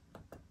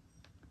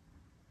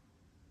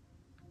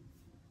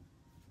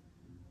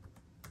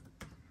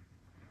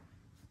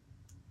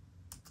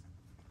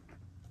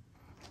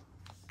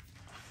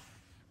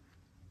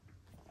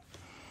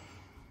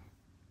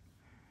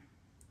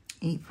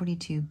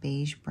 $842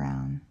 beige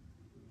brown.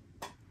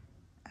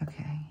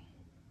 Okay.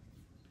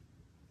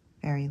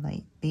 very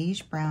light.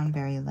 Beige brown,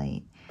 very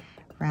light.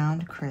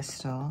 Round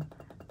crystal.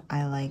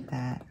 I like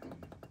that.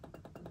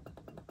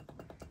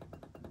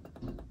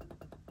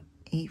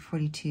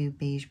 842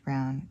 beige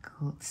brown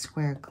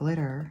square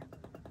glitter.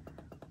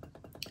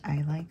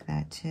 I like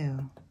that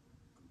too.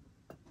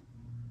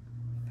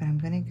 But I'm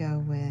gonna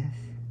go with,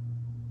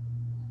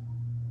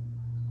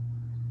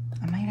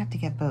 I might have to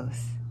get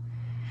both.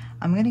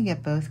 I'm gonna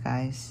get both,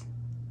 guys.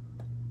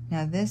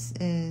 Now this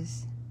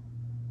is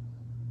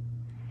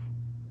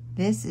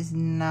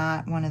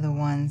not one of the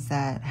ones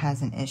that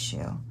has an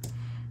issue.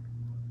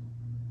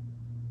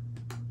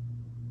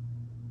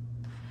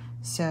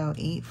 So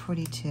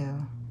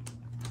 842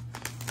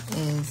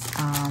 is,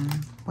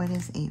 what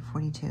is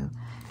 842?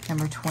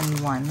 Number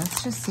 21.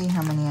 Let's just see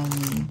how many I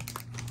need.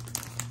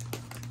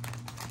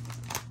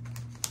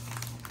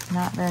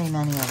 Not very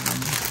many of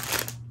them.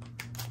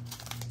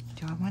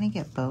 Do I want to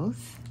get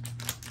both?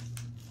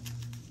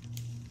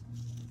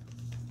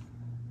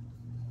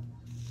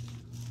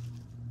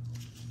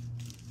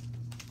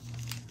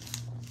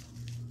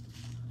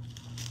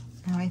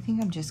 No, I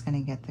think I'm just going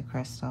to get the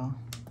crystal.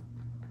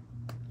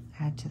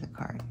 Add to the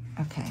cart.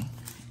 Okay,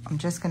 I'm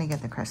just going to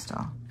get the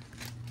crystal.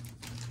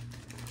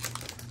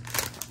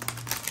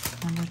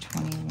 Number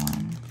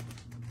 21.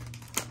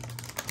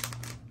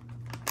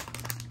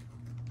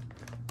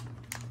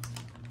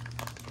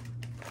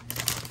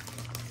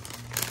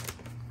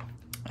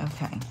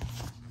 Okay.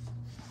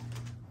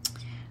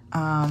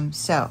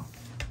 So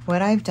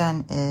what I've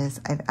done is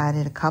I've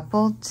added a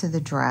couple to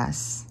the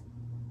dress,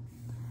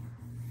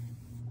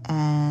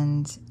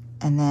 and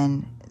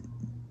then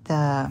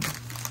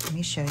let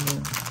me show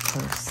you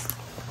close.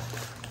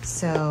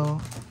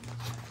 So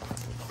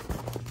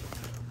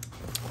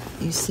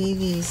you see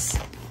these,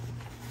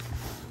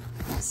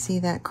 see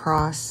that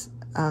cross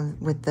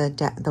with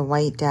the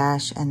white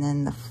dash and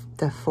then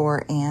the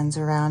 4 ands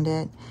around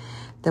it?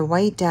 The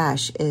white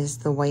dash is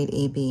the white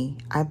AB.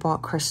 I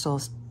bought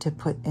crystals to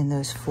put in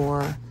those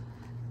 4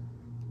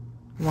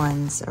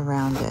 ones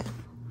around it.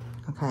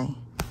 Okay,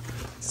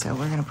 so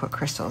we're gonna put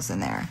crystals in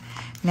there.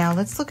 Now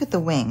let's look at the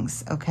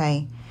wings,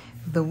 okay?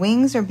 The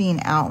wings are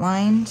being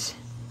outlined.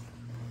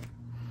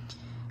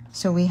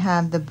 So we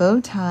have the bow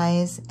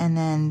ties and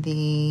then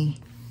the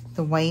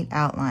white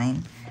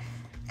outline,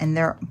 and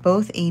they're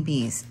both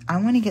ABs.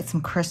 I want to get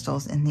some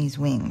crystals in these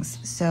wings.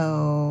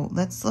 So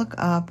let's look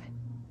up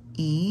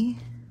E.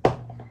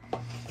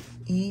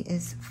 E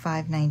is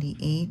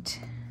 598.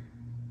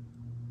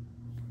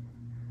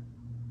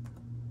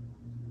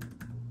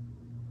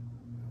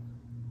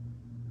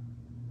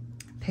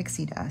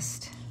 Pixie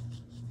dust.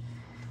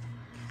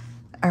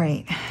 All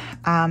right,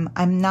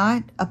 I'm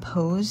not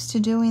opposed to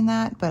doing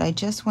that, but I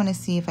just want to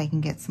see if I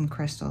can get some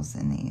crystals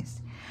in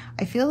these.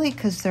 I feel like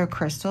because they're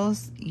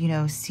crystals, you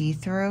know,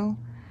 see-through.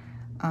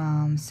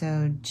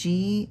 So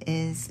G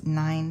is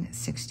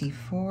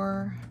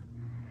 964.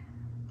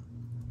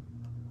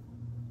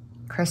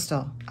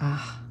 Crystal,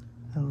 ah,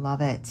 I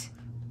love it.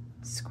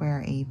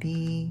 Square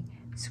AB,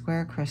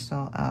 square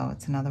crystal. Oh,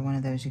 it's another one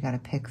of those you got to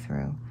pick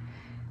through.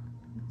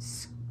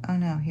 Oh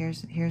no,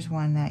 here's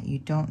one that you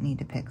don't need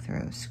to pick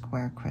through.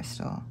 Square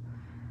crystal.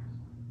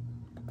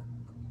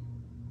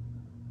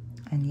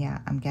 And yeah,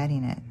 I'm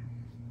getting it.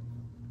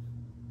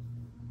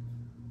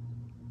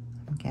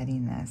 I'm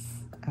getting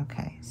this.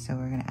 Okay, so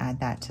we're gonna add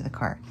that to the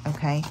cart,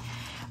 okay?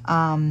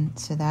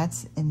 So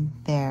that's in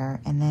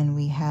there. And then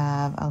we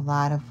have a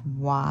lot of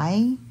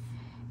Y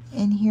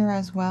in here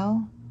as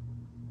well.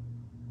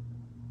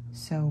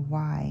 So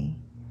Y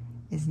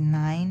is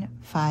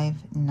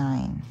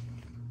 959.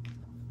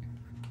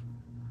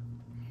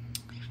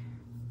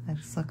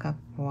 Let's look up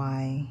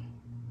Y.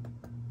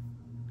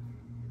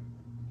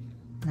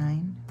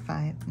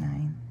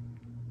 959.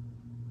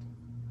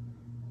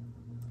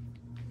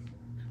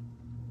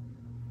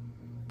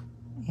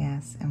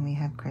 Yes, and we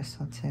have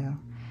crystal too.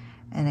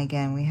 And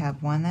again, we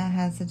have one that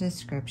has a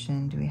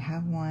description. Do we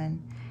have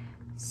one?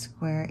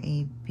 Square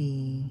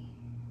AB.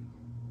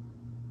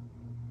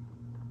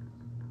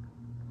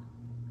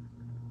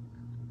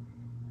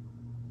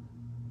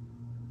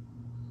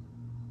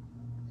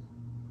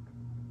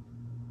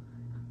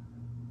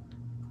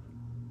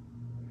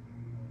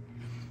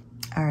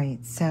 All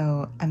right,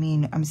 so, I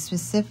mean, I'm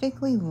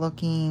specifically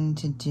looking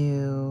to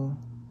do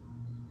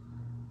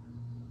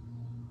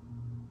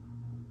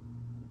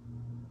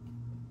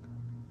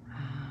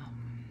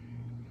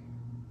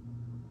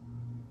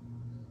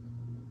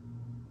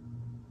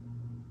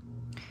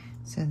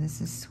so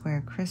this is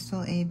square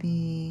crystal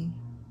AB.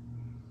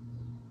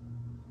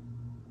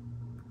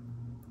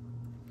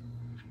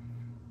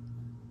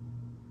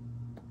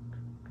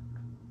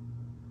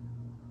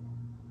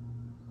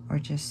 Or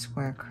just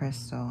square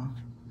crystal.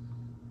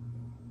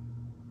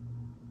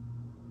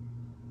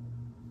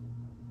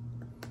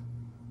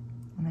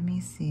 Let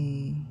me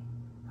see.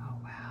 Oh,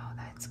 wow,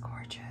 that's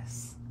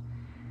gorgeous.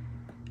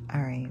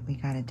 All right, we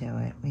gotta do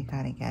it. We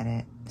gotta get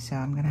it. So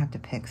I'm gonna have to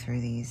pick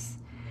through these.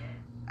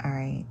 All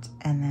right,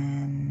 and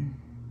then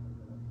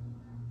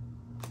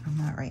I'm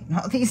not writing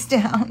all these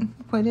down.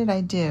 What did I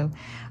do?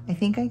 I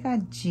think I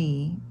got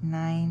G,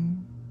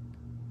 9.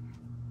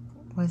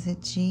 Was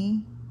it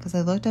G? Because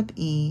I looked up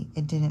E,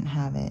 it didn't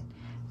have it.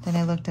 Then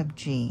I looked up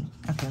G.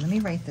 Okay, let me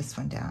write this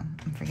one down.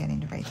 I'm forgetting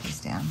to write these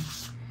down.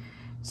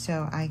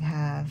 So I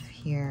have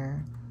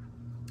here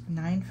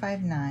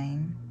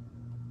 959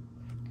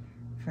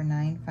 for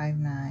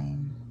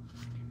 959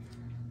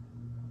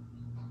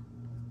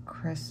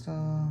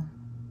 crystal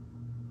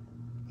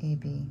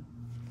AB.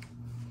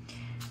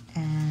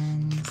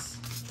 And let's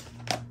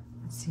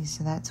see,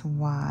 so that's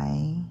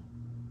Y.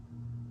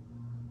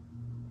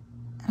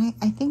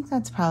 I think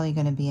that's probably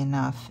going to be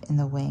enough in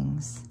the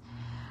wings.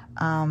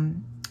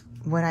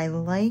 What I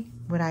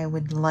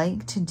would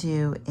like to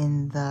do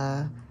in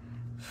the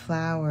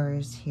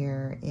flowers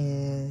here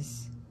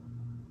is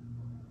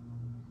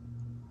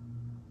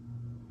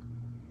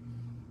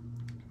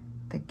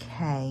the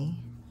K.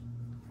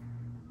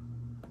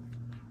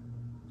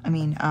 I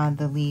mean,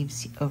 the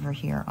leaves over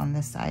here on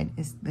this side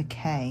is the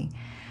K,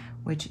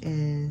 which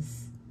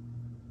is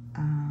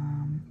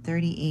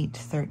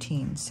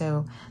 3813.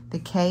 So the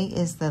K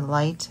is the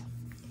light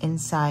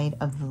inside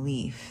of the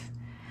leaf.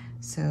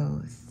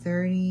 So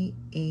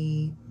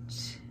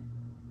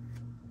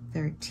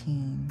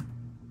 3813.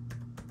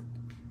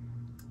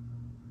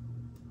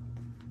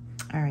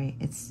 All right,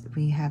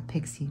 we have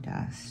pixie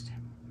dust.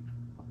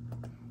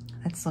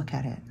 Let's look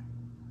at it.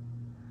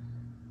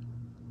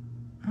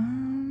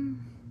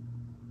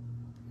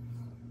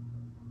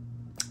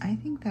 I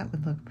think that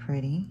would look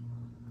pretty.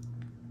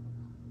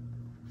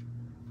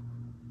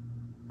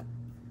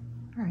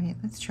 All right,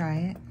 let's try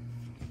it.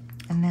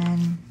 And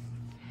then,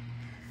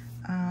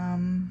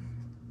 I'm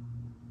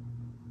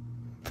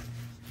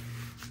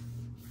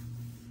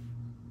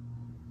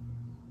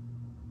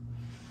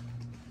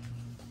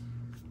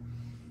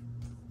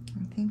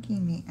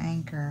thinking the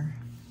anchor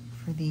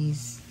for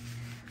these.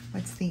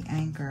 What's the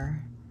anchor?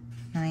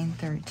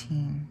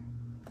 913.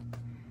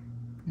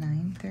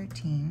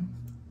 913.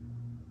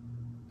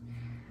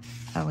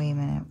 Oh, wait a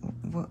minute.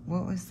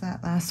 What was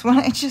that last one?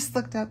 I just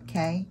looked up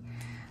K.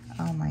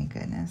 Oh my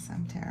goodness,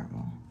 I'm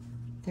terrible.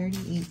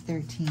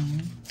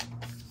 3813.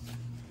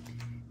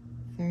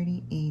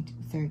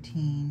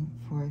 3813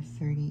 for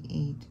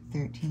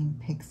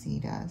 3813 pixie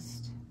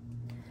dust.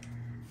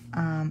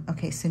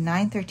 Okay, so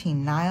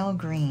 913 Nile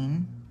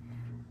green.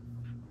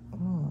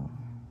 Ooh.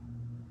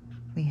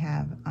 We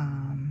have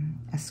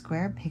a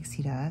square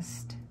pixie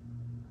dust.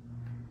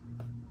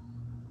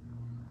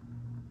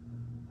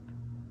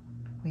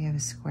 We have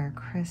a square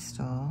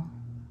crystal.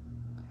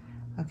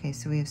 Okay,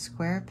 so we have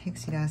square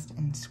pixie dust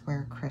and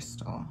square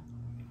crystal.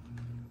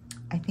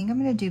 I think I'm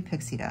gonna do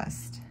pixie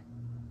dust.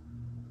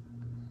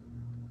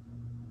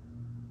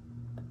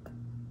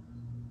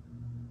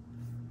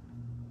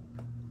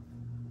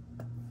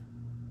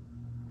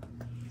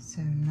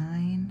 So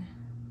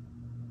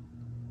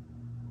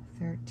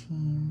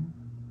 913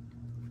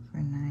 for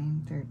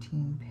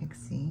 913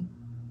 pixie.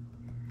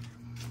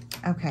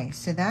 Okay,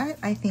 so that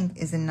I think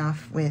is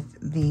enough with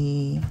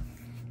the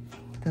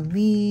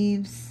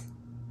leaves.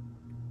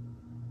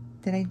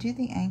 Did I do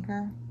the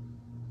anchor?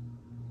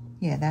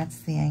 Yeah, that's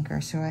the anchor.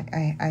 So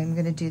I'm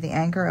gonna do the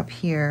anchor up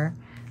here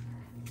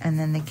and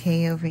then the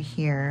K over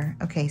here.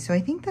 Okay, so I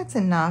think that's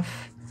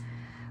enough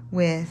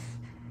with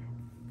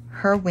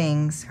her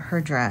wings, her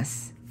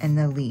dress, and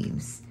the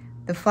leaves.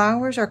 The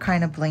flowers are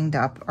kind of blinged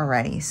up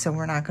already, so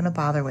we're not gonna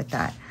bother with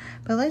that.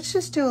 But let's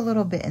just do a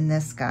little bit in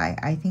this guy.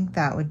 I think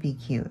that would be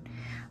cute.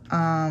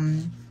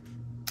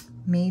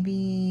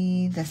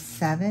 Maybe the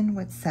 7,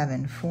 what's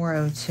 7?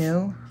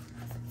 402.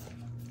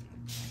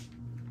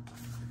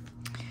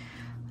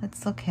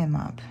 Let's look him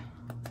up.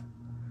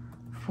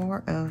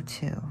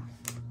 402.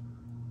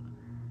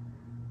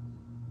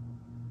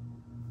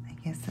 I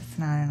guess that's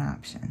not an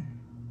option.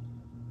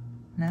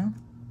 No?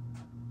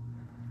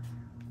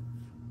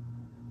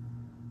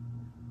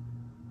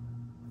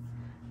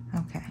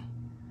 Okay.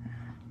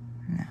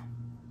 No.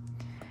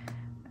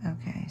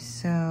 Okay,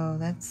 so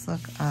let's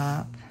look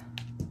up.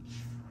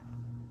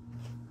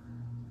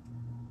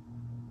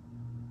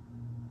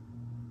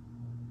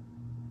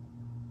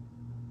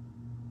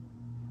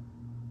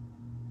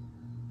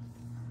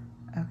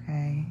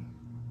 Okay,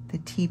 the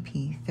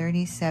TP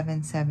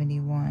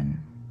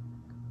 3771.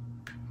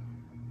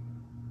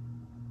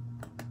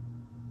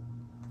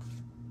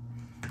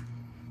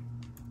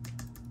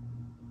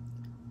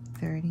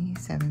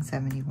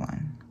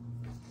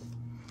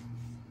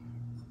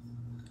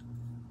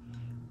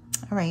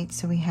 All right,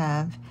 so we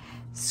have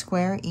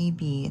square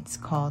EB. It's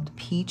called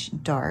Peach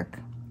Dark.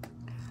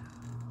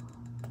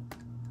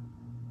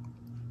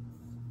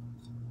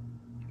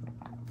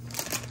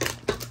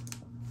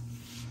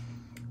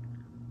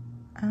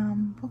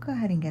 We'll go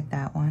ahead and get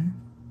that one.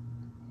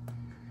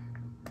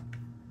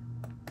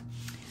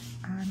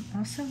 I'm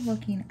also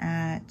looking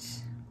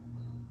at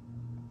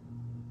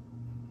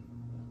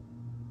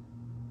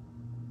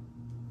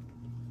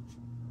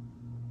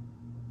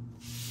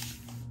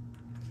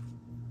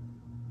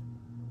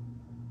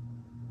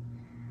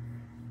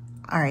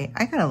all right,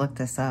 I gotta look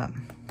this up.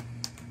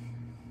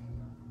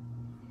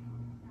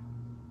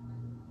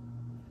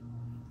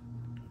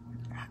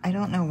 I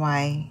don't know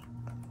why.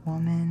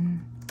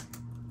 Woman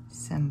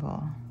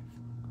symbol.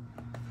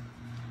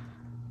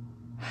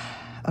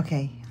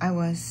 Okay, I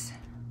was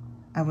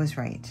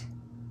right.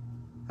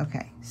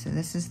 Okay, so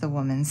this is the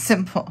woman's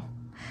symbol,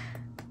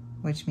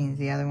 which means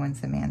the other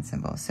one's the man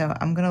symbol. So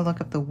I'm gonna look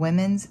up the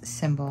women's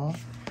symbol,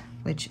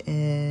 which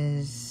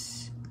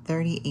is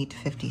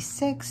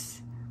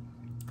 3856,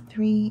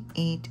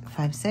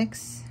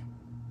 3856.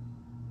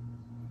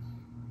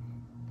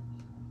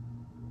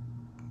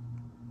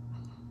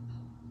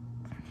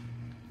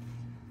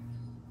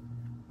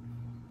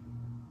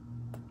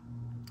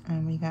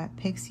 And we got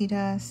pixie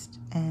dust,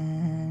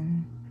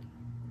 and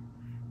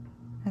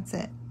that's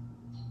it.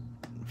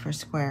 For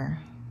square,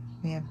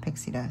 we have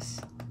pixie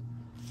dust.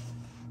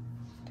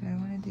 Do I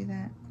want to do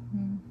that?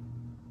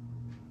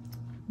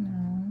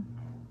 No.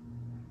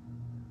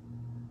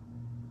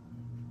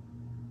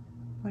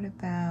 What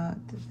about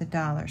the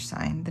dollar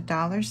sign? The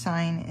dollar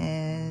sign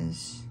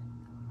is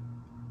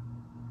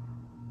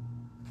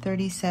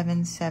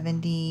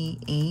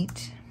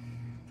 3778.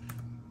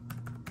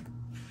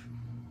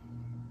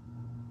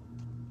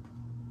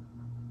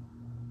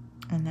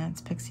 And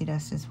that's pixie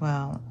dust as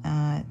well.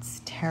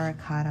 It's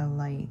terracotta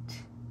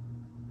light.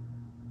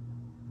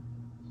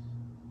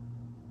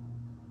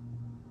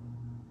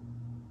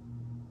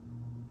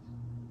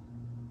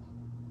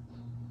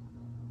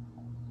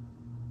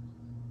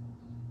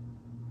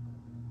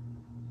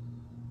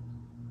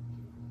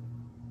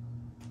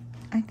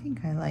 I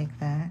think I like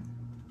that.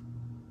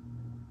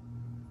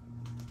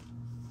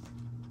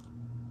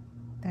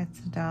 That's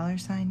the dollar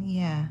sign?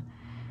 Yeah.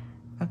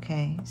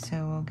 Okay,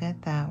 so we'll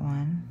get that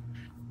one.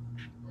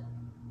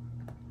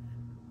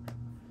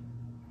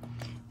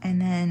 And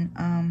then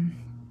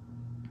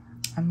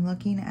I'm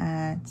looking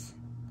at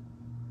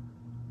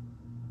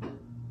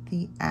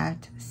the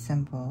 @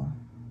 symbol,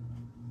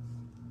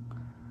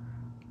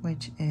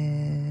 which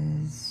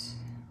is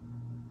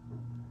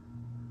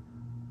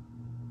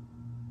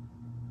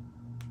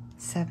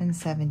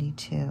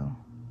 772.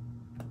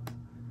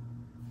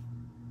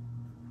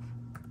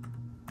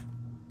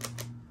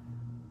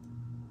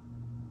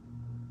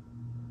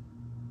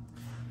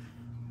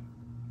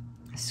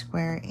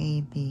 Square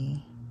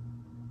AB.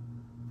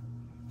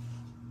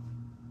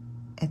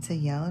 It's a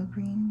yellow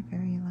green,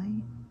 very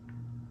light.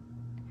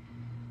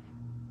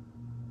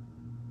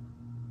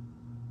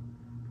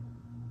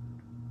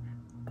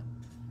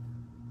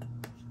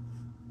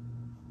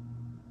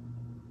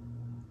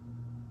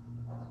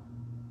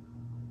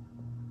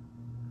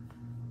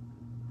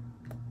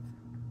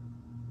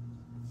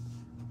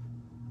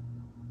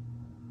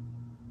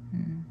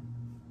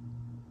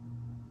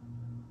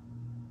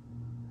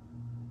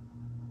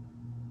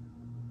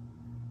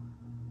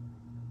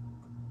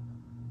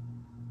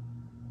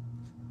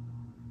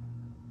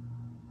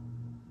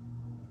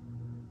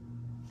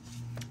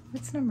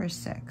 What's number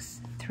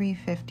 6?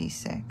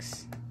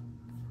 356.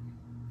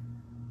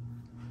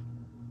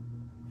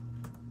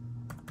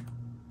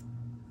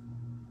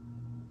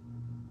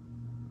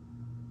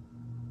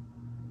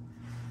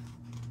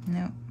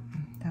 Nope,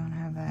 don't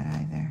have that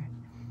either.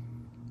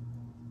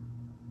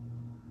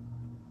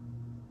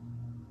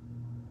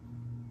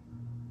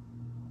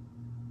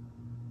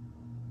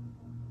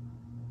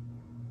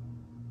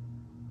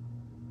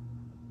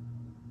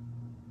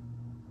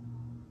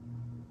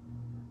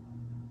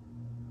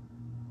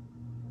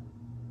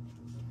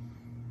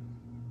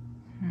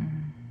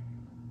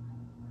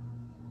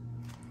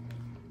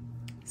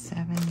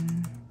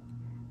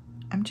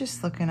 I'm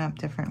just looking up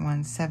different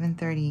ones.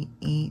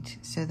 738,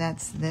 so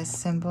that's this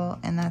symbol,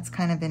 and that's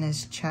kind of in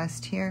his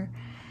chest here.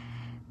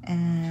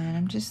 And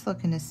I'm just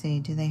looking to see,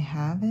 do they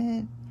have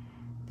it?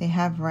 They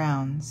have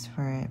rounds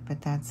for it,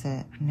 but that's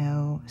it.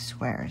 No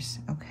squares,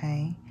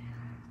 okay.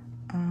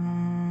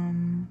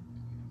 And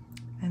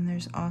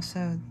there's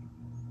also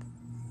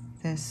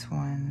this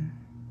one,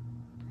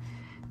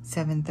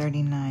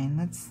 739.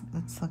 Let's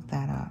look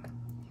that up.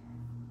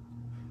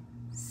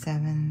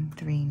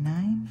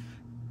 739.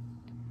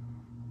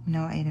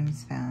 No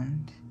items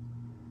found.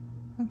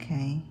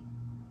 Okay.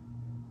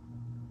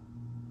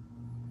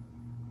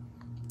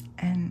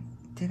 And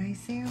did I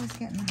say I was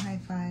getting a high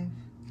five?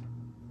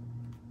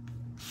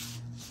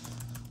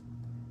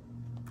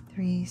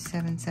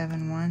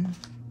 3771.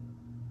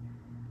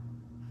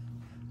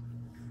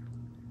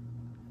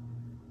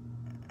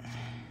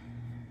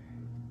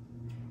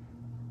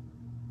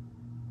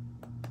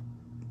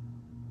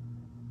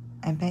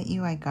 I bet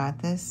you I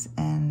got this,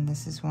 and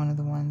this is one of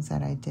the ones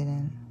that I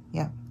didn't.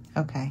 Yep.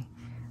 Okay,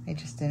 I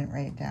just didn't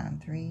write it down.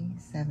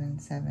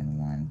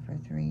 3771 for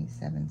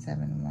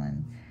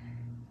 3771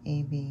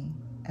 AB.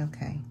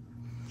 Okay,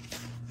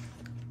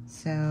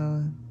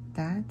 so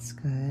that's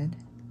good.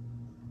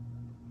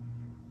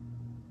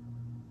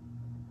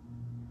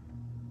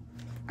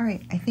 All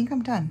right, I think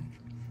I'm done.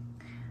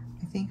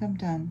 I think I'm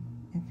done.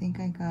 I think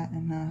I got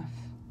enough.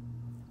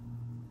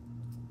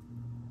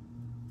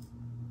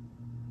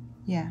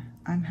 Yeah,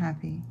 I'm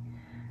happy.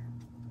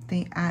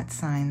 The @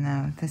 sign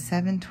though, the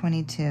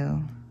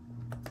 722.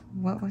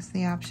 What was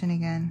the option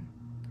again?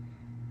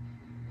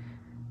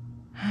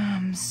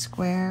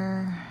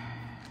 Square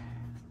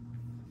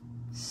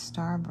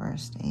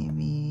Starburst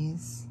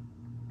ABs.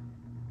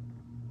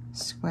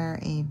 Square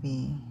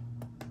AB.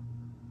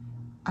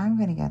 I'm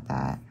gonna get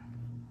that.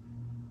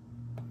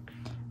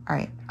 All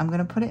right, I'm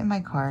gonna put it in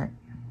my cart.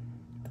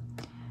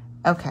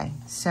 Okay,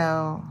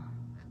 so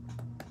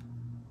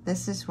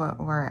this is what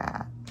we're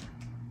at.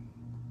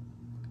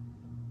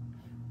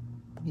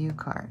 View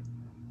cart.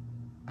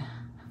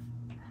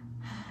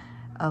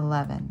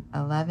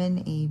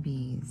 11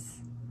 ABs.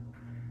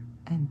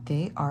 And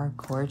they are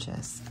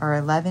gorgeous. Or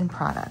 11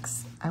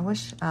 products. I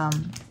wish,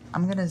 I'm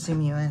gonna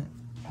zoom you in.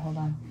 Hold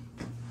on.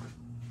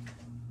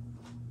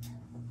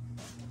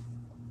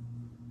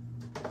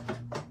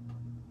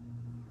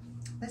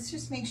 Let's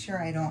just make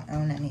sure I don't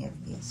own any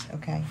of these,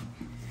 okay?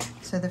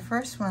 So the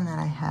first one that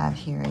I have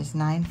here is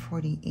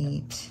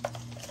 948.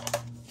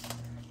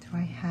 Do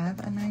I have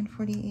a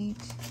 948?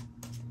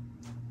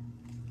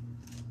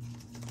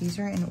 These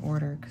are in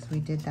order because we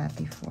did that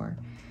before.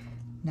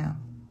 No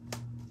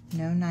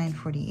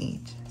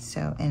 948.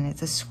 So, and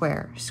it's a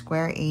square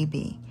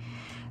AB.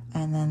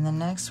 And then the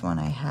next one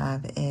I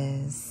have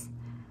is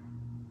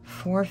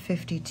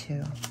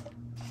 452.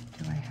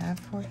 Do I have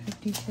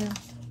 452?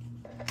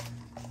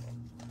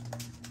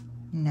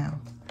 No.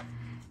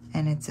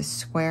 And it's a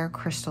square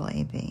crystal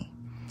AB.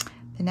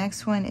 The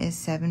next one is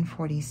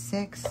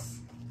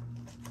 746.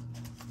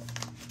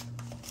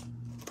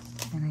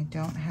 And I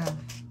don't have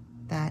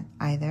that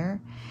either.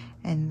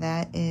 And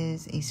that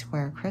is a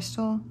square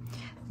crystal.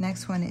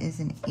 Next one is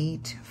an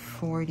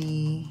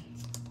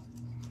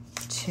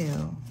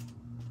 842.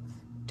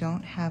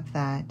 Don't have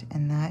that,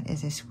 and that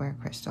is a square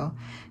crystal.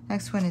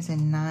 Next one is a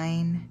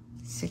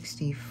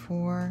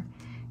 964.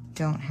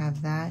 Don't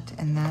have that,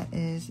 and that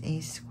is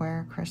a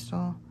square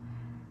crystal.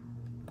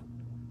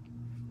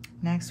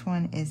 Next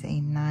one is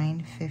a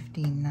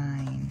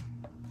 959.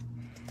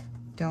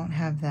 Don't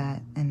have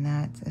that, and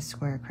that's a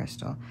square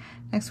crystal.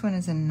 Next one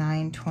is a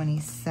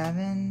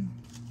 927.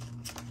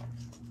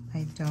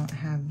 I don't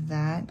have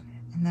that,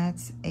 and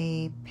that's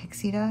a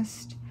pixie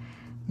dust.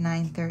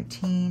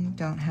 913,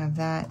 don't have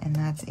that, and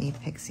that's a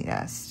pixie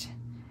dust.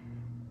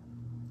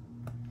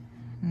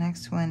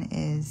 Next one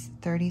is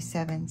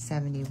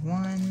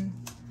 3771.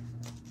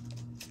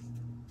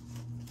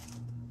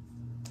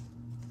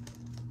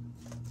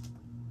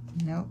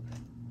 Nope,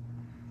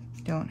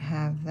 don't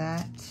have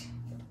that.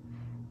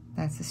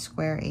 That's a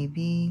square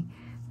AB.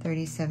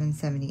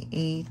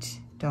 3778,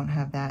 don't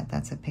have that,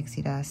 that's a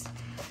pixie dust.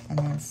 And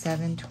then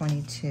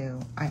 722,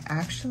 I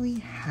actually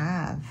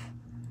have,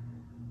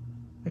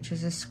 which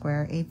is a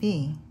square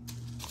AB.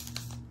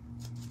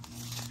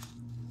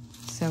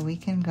 So we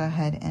can go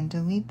ahead and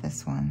delete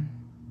this one.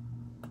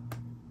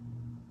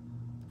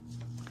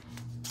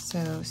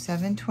 So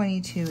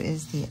 722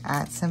 is the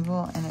 @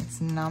 symbol, and it's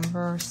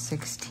number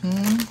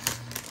 16.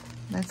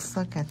 Let's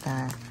look at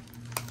that.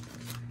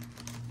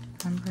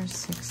 Number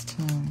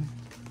 16.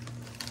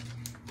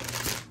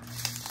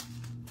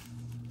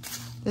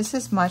 This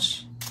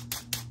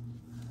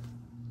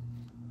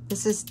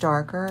is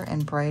darker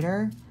and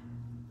brighter,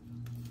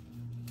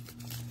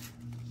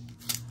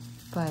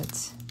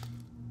 but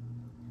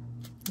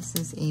this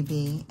is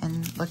AB,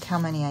 and look how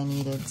many I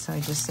needed, so I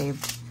just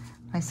saved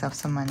myself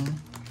some money.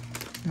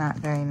 Not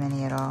very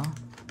many at all.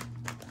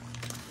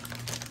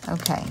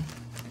 Okay.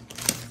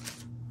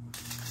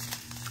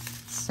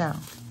 So,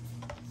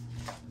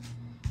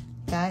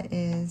 that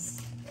is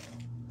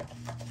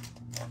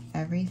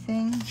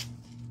everything.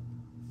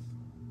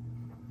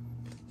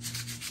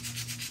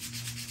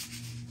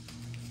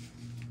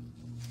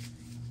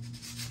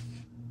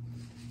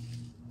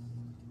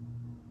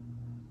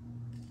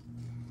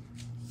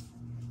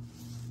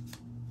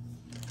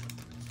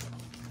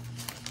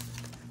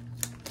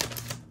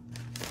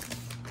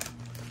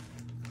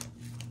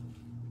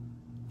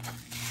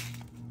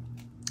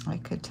 I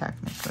could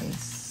technically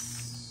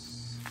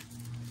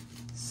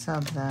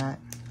sub that.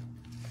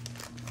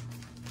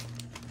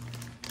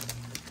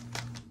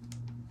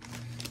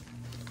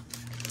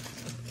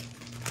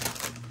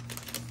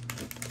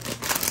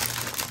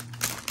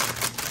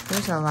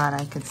 There's a lot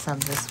I could sub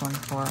this one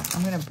for.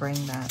 I'm gonna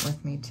bring that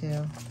with me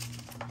too.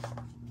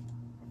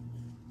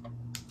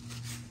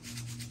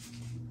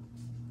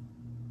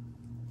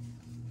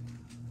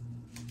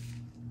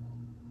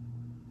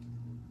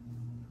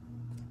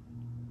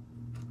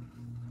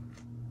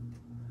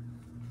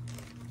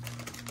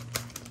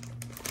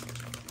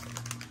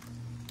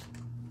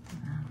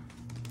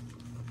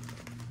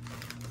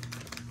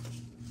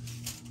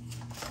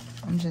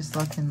 I'm just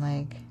looking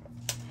like,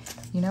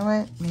 you know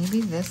what? Maybe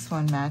this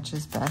one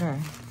matches better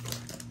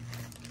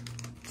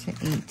to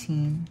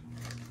 18.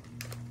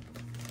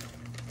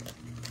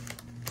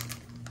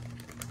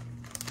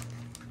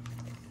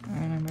 Or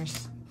number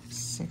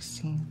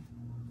 16.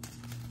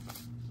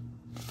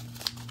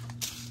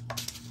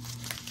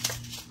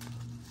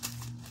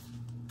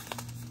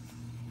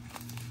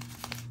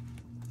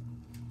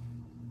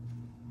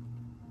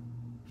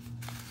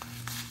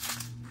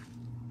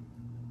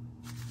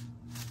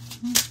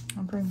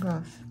 I'll bring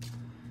both.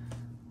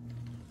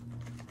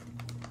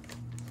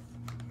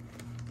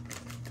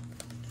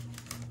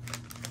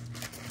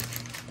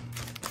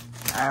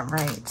 All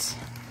right.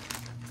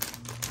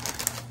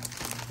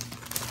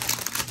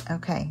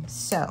 Okay,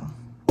 so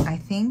I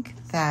think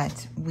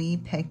that we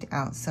picked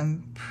out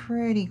some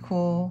pretty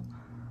cool,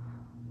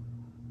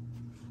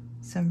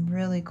 some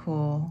really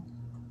cool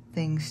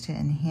things to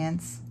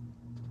enhance.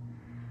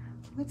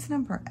 What's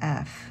number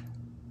F?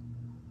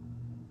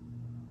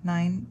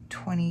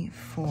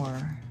 924.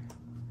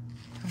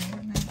 Do I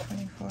have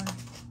 924?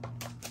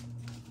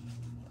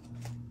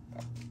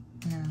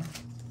 No.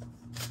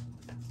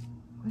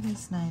 What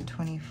is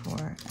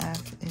 924?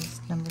 F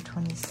is number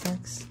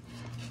 26.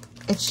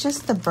 It's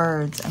just the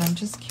birds, and I'm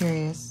just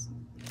curious.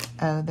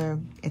 Oh,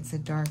 it's a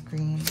dark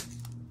green.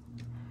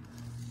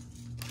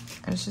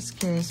 I was just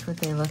curious what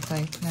they look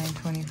like,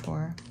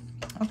 924.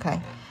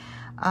 Okay.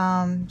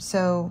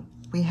 So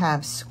we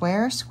have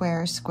square,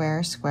 square,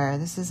 square, square.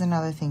 This is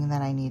another thing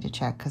that I need to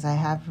check because I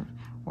have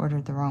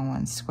ordered the wrong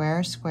one.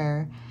 Square,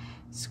 square,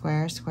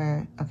 square,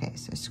 square. Okay,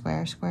 so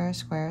square, square,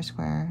 square,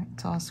 square.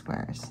 It's all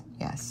squares.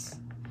 Yes.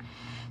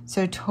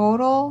 So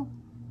total,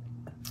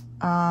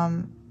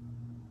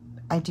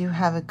 I do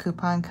have a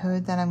coupon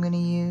code that I'm going to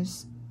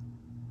use.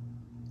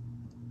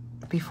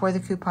 Before the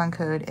coupon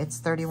code, it's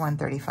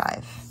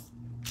 $31.35.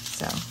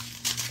 So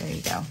there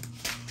you go.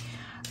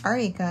 All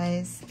right,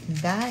 guys,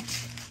 that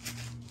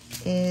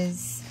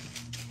is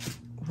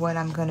what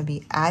I'm going to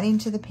be adding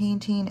to the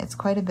painting. It's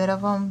quite a bit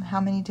of them.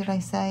 How many did I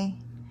say?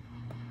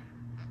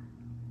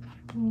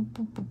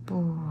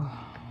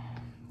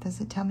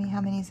 Does it tell me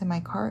how many is in my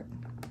cart?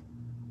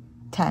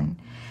 10.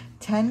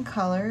 10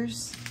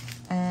 colors,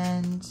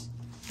 and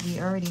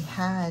we already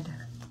had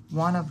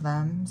one of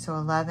them, so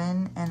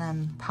 11, and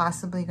I'm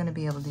possibly going to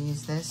be able to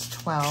use this,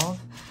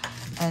 12,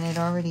 and it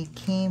already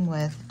came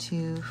with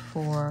 2,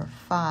 4,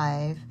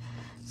 5,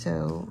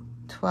 so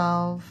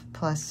 12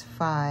 plus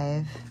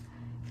 5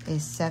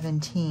 is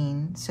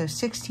 17, so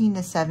 16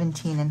 to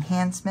 17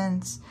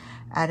 enhancements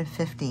out of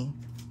 50.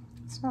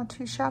 It's not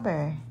too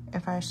shabby,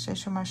 if I say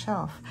so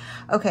myself.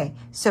 Okay,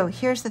 so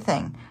here's the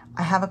thing.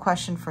 I have a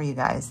question for you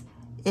guys.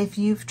 If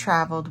you've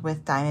traveled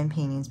with diamond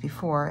paintings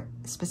before,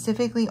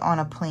 specifically on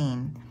a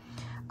plane,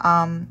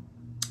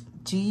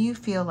 do you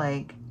feel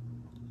like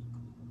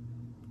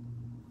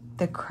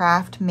the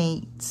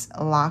Craftedmates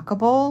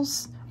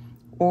lockables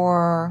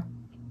or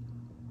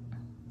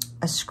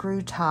a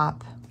screw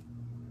top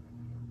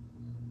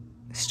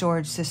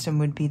storage system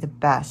would be the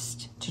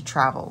best to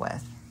travel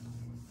with?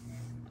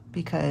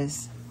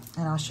 Because,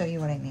 and I'll show you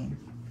what I mean.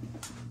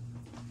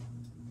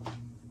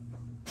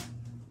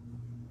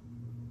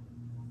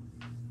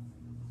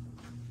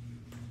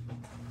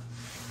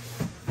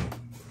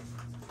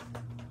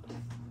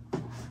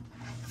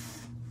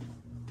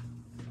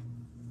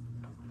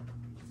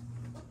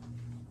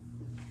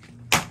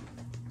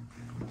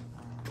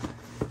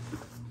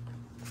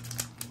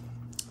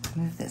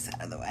 Move this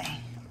out of the way.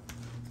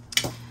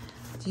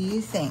 Do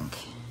you think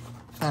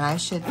that I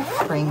should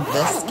bring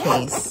this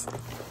case?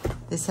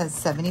 This has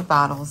 70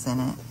 bottles in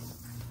it,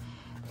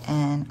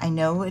 and I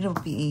know it'll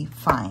be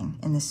fine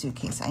in the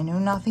suitcase. I know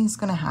nothing's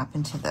going to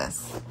happen to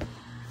this.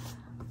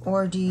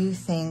 Or do you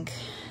think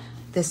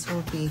this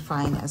will be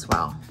fine as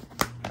well?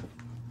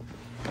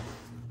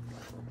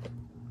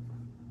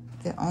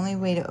 The only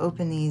way to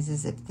open these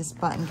is if this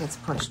button gets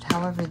pushed.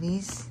 However,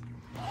 these,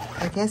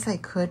 I guess I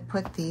could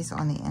put these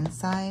on the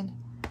inside.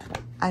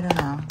 I don't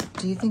know.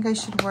 Do you think I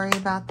should worry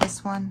about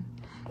this one?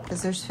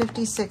 Because there's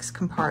 56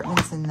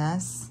 compartments in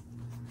this.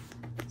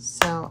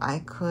 So I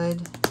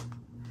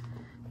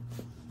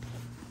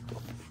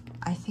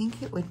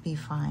think it would be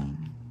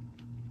fine.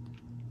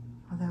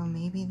 Although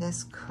maybe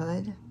this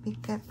could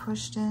get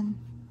pushed in.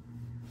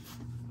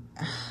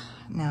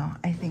 No,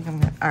 I think I'm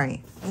gonna, all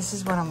right, this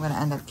is what I'm gonna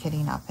end up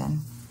kitting up in.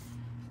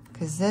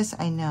 Because this,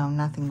 I know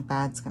nothing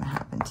bad's gonna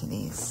happen to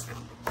these.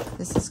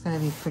 This is gonna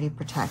be pretty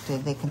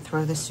protected. They can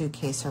throw the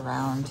suitcase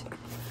around.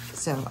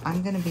 So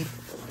I'm gonna be,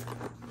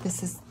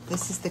 this is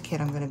the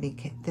kit I'm gonna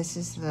be, this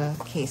is the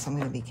case I'm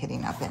gonna be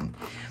kitting up in.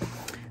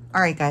 All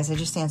right, guys, I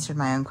just answered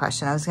my own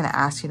question. I was gonna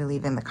ask you to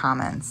leave in the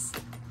comments.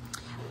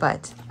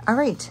 But, all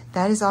right,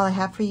 that is all I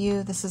have for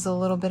you. This is a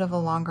little bit of a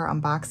longer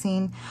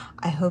unboxing.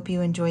 I hope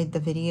you enjoyed the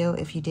video.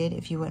 If you did,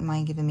 if you wouldn't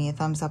mind giving me a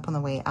thumbs up on the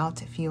way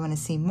out. If you want to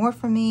see more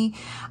from me,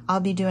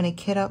 I'll be doing a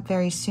kit up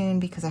very soon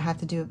because I have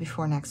to do it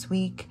before next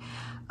week.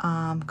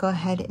 Go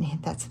ahead and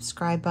hit that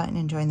subscribe button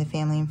and join the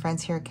family and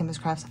friends here at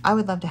Kimbaskrafts. I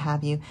would love to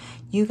have you.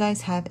 You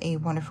guys have a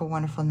wonderful,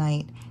 wonderful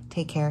night.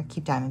 Take care.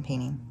 Keep diamond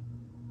painting.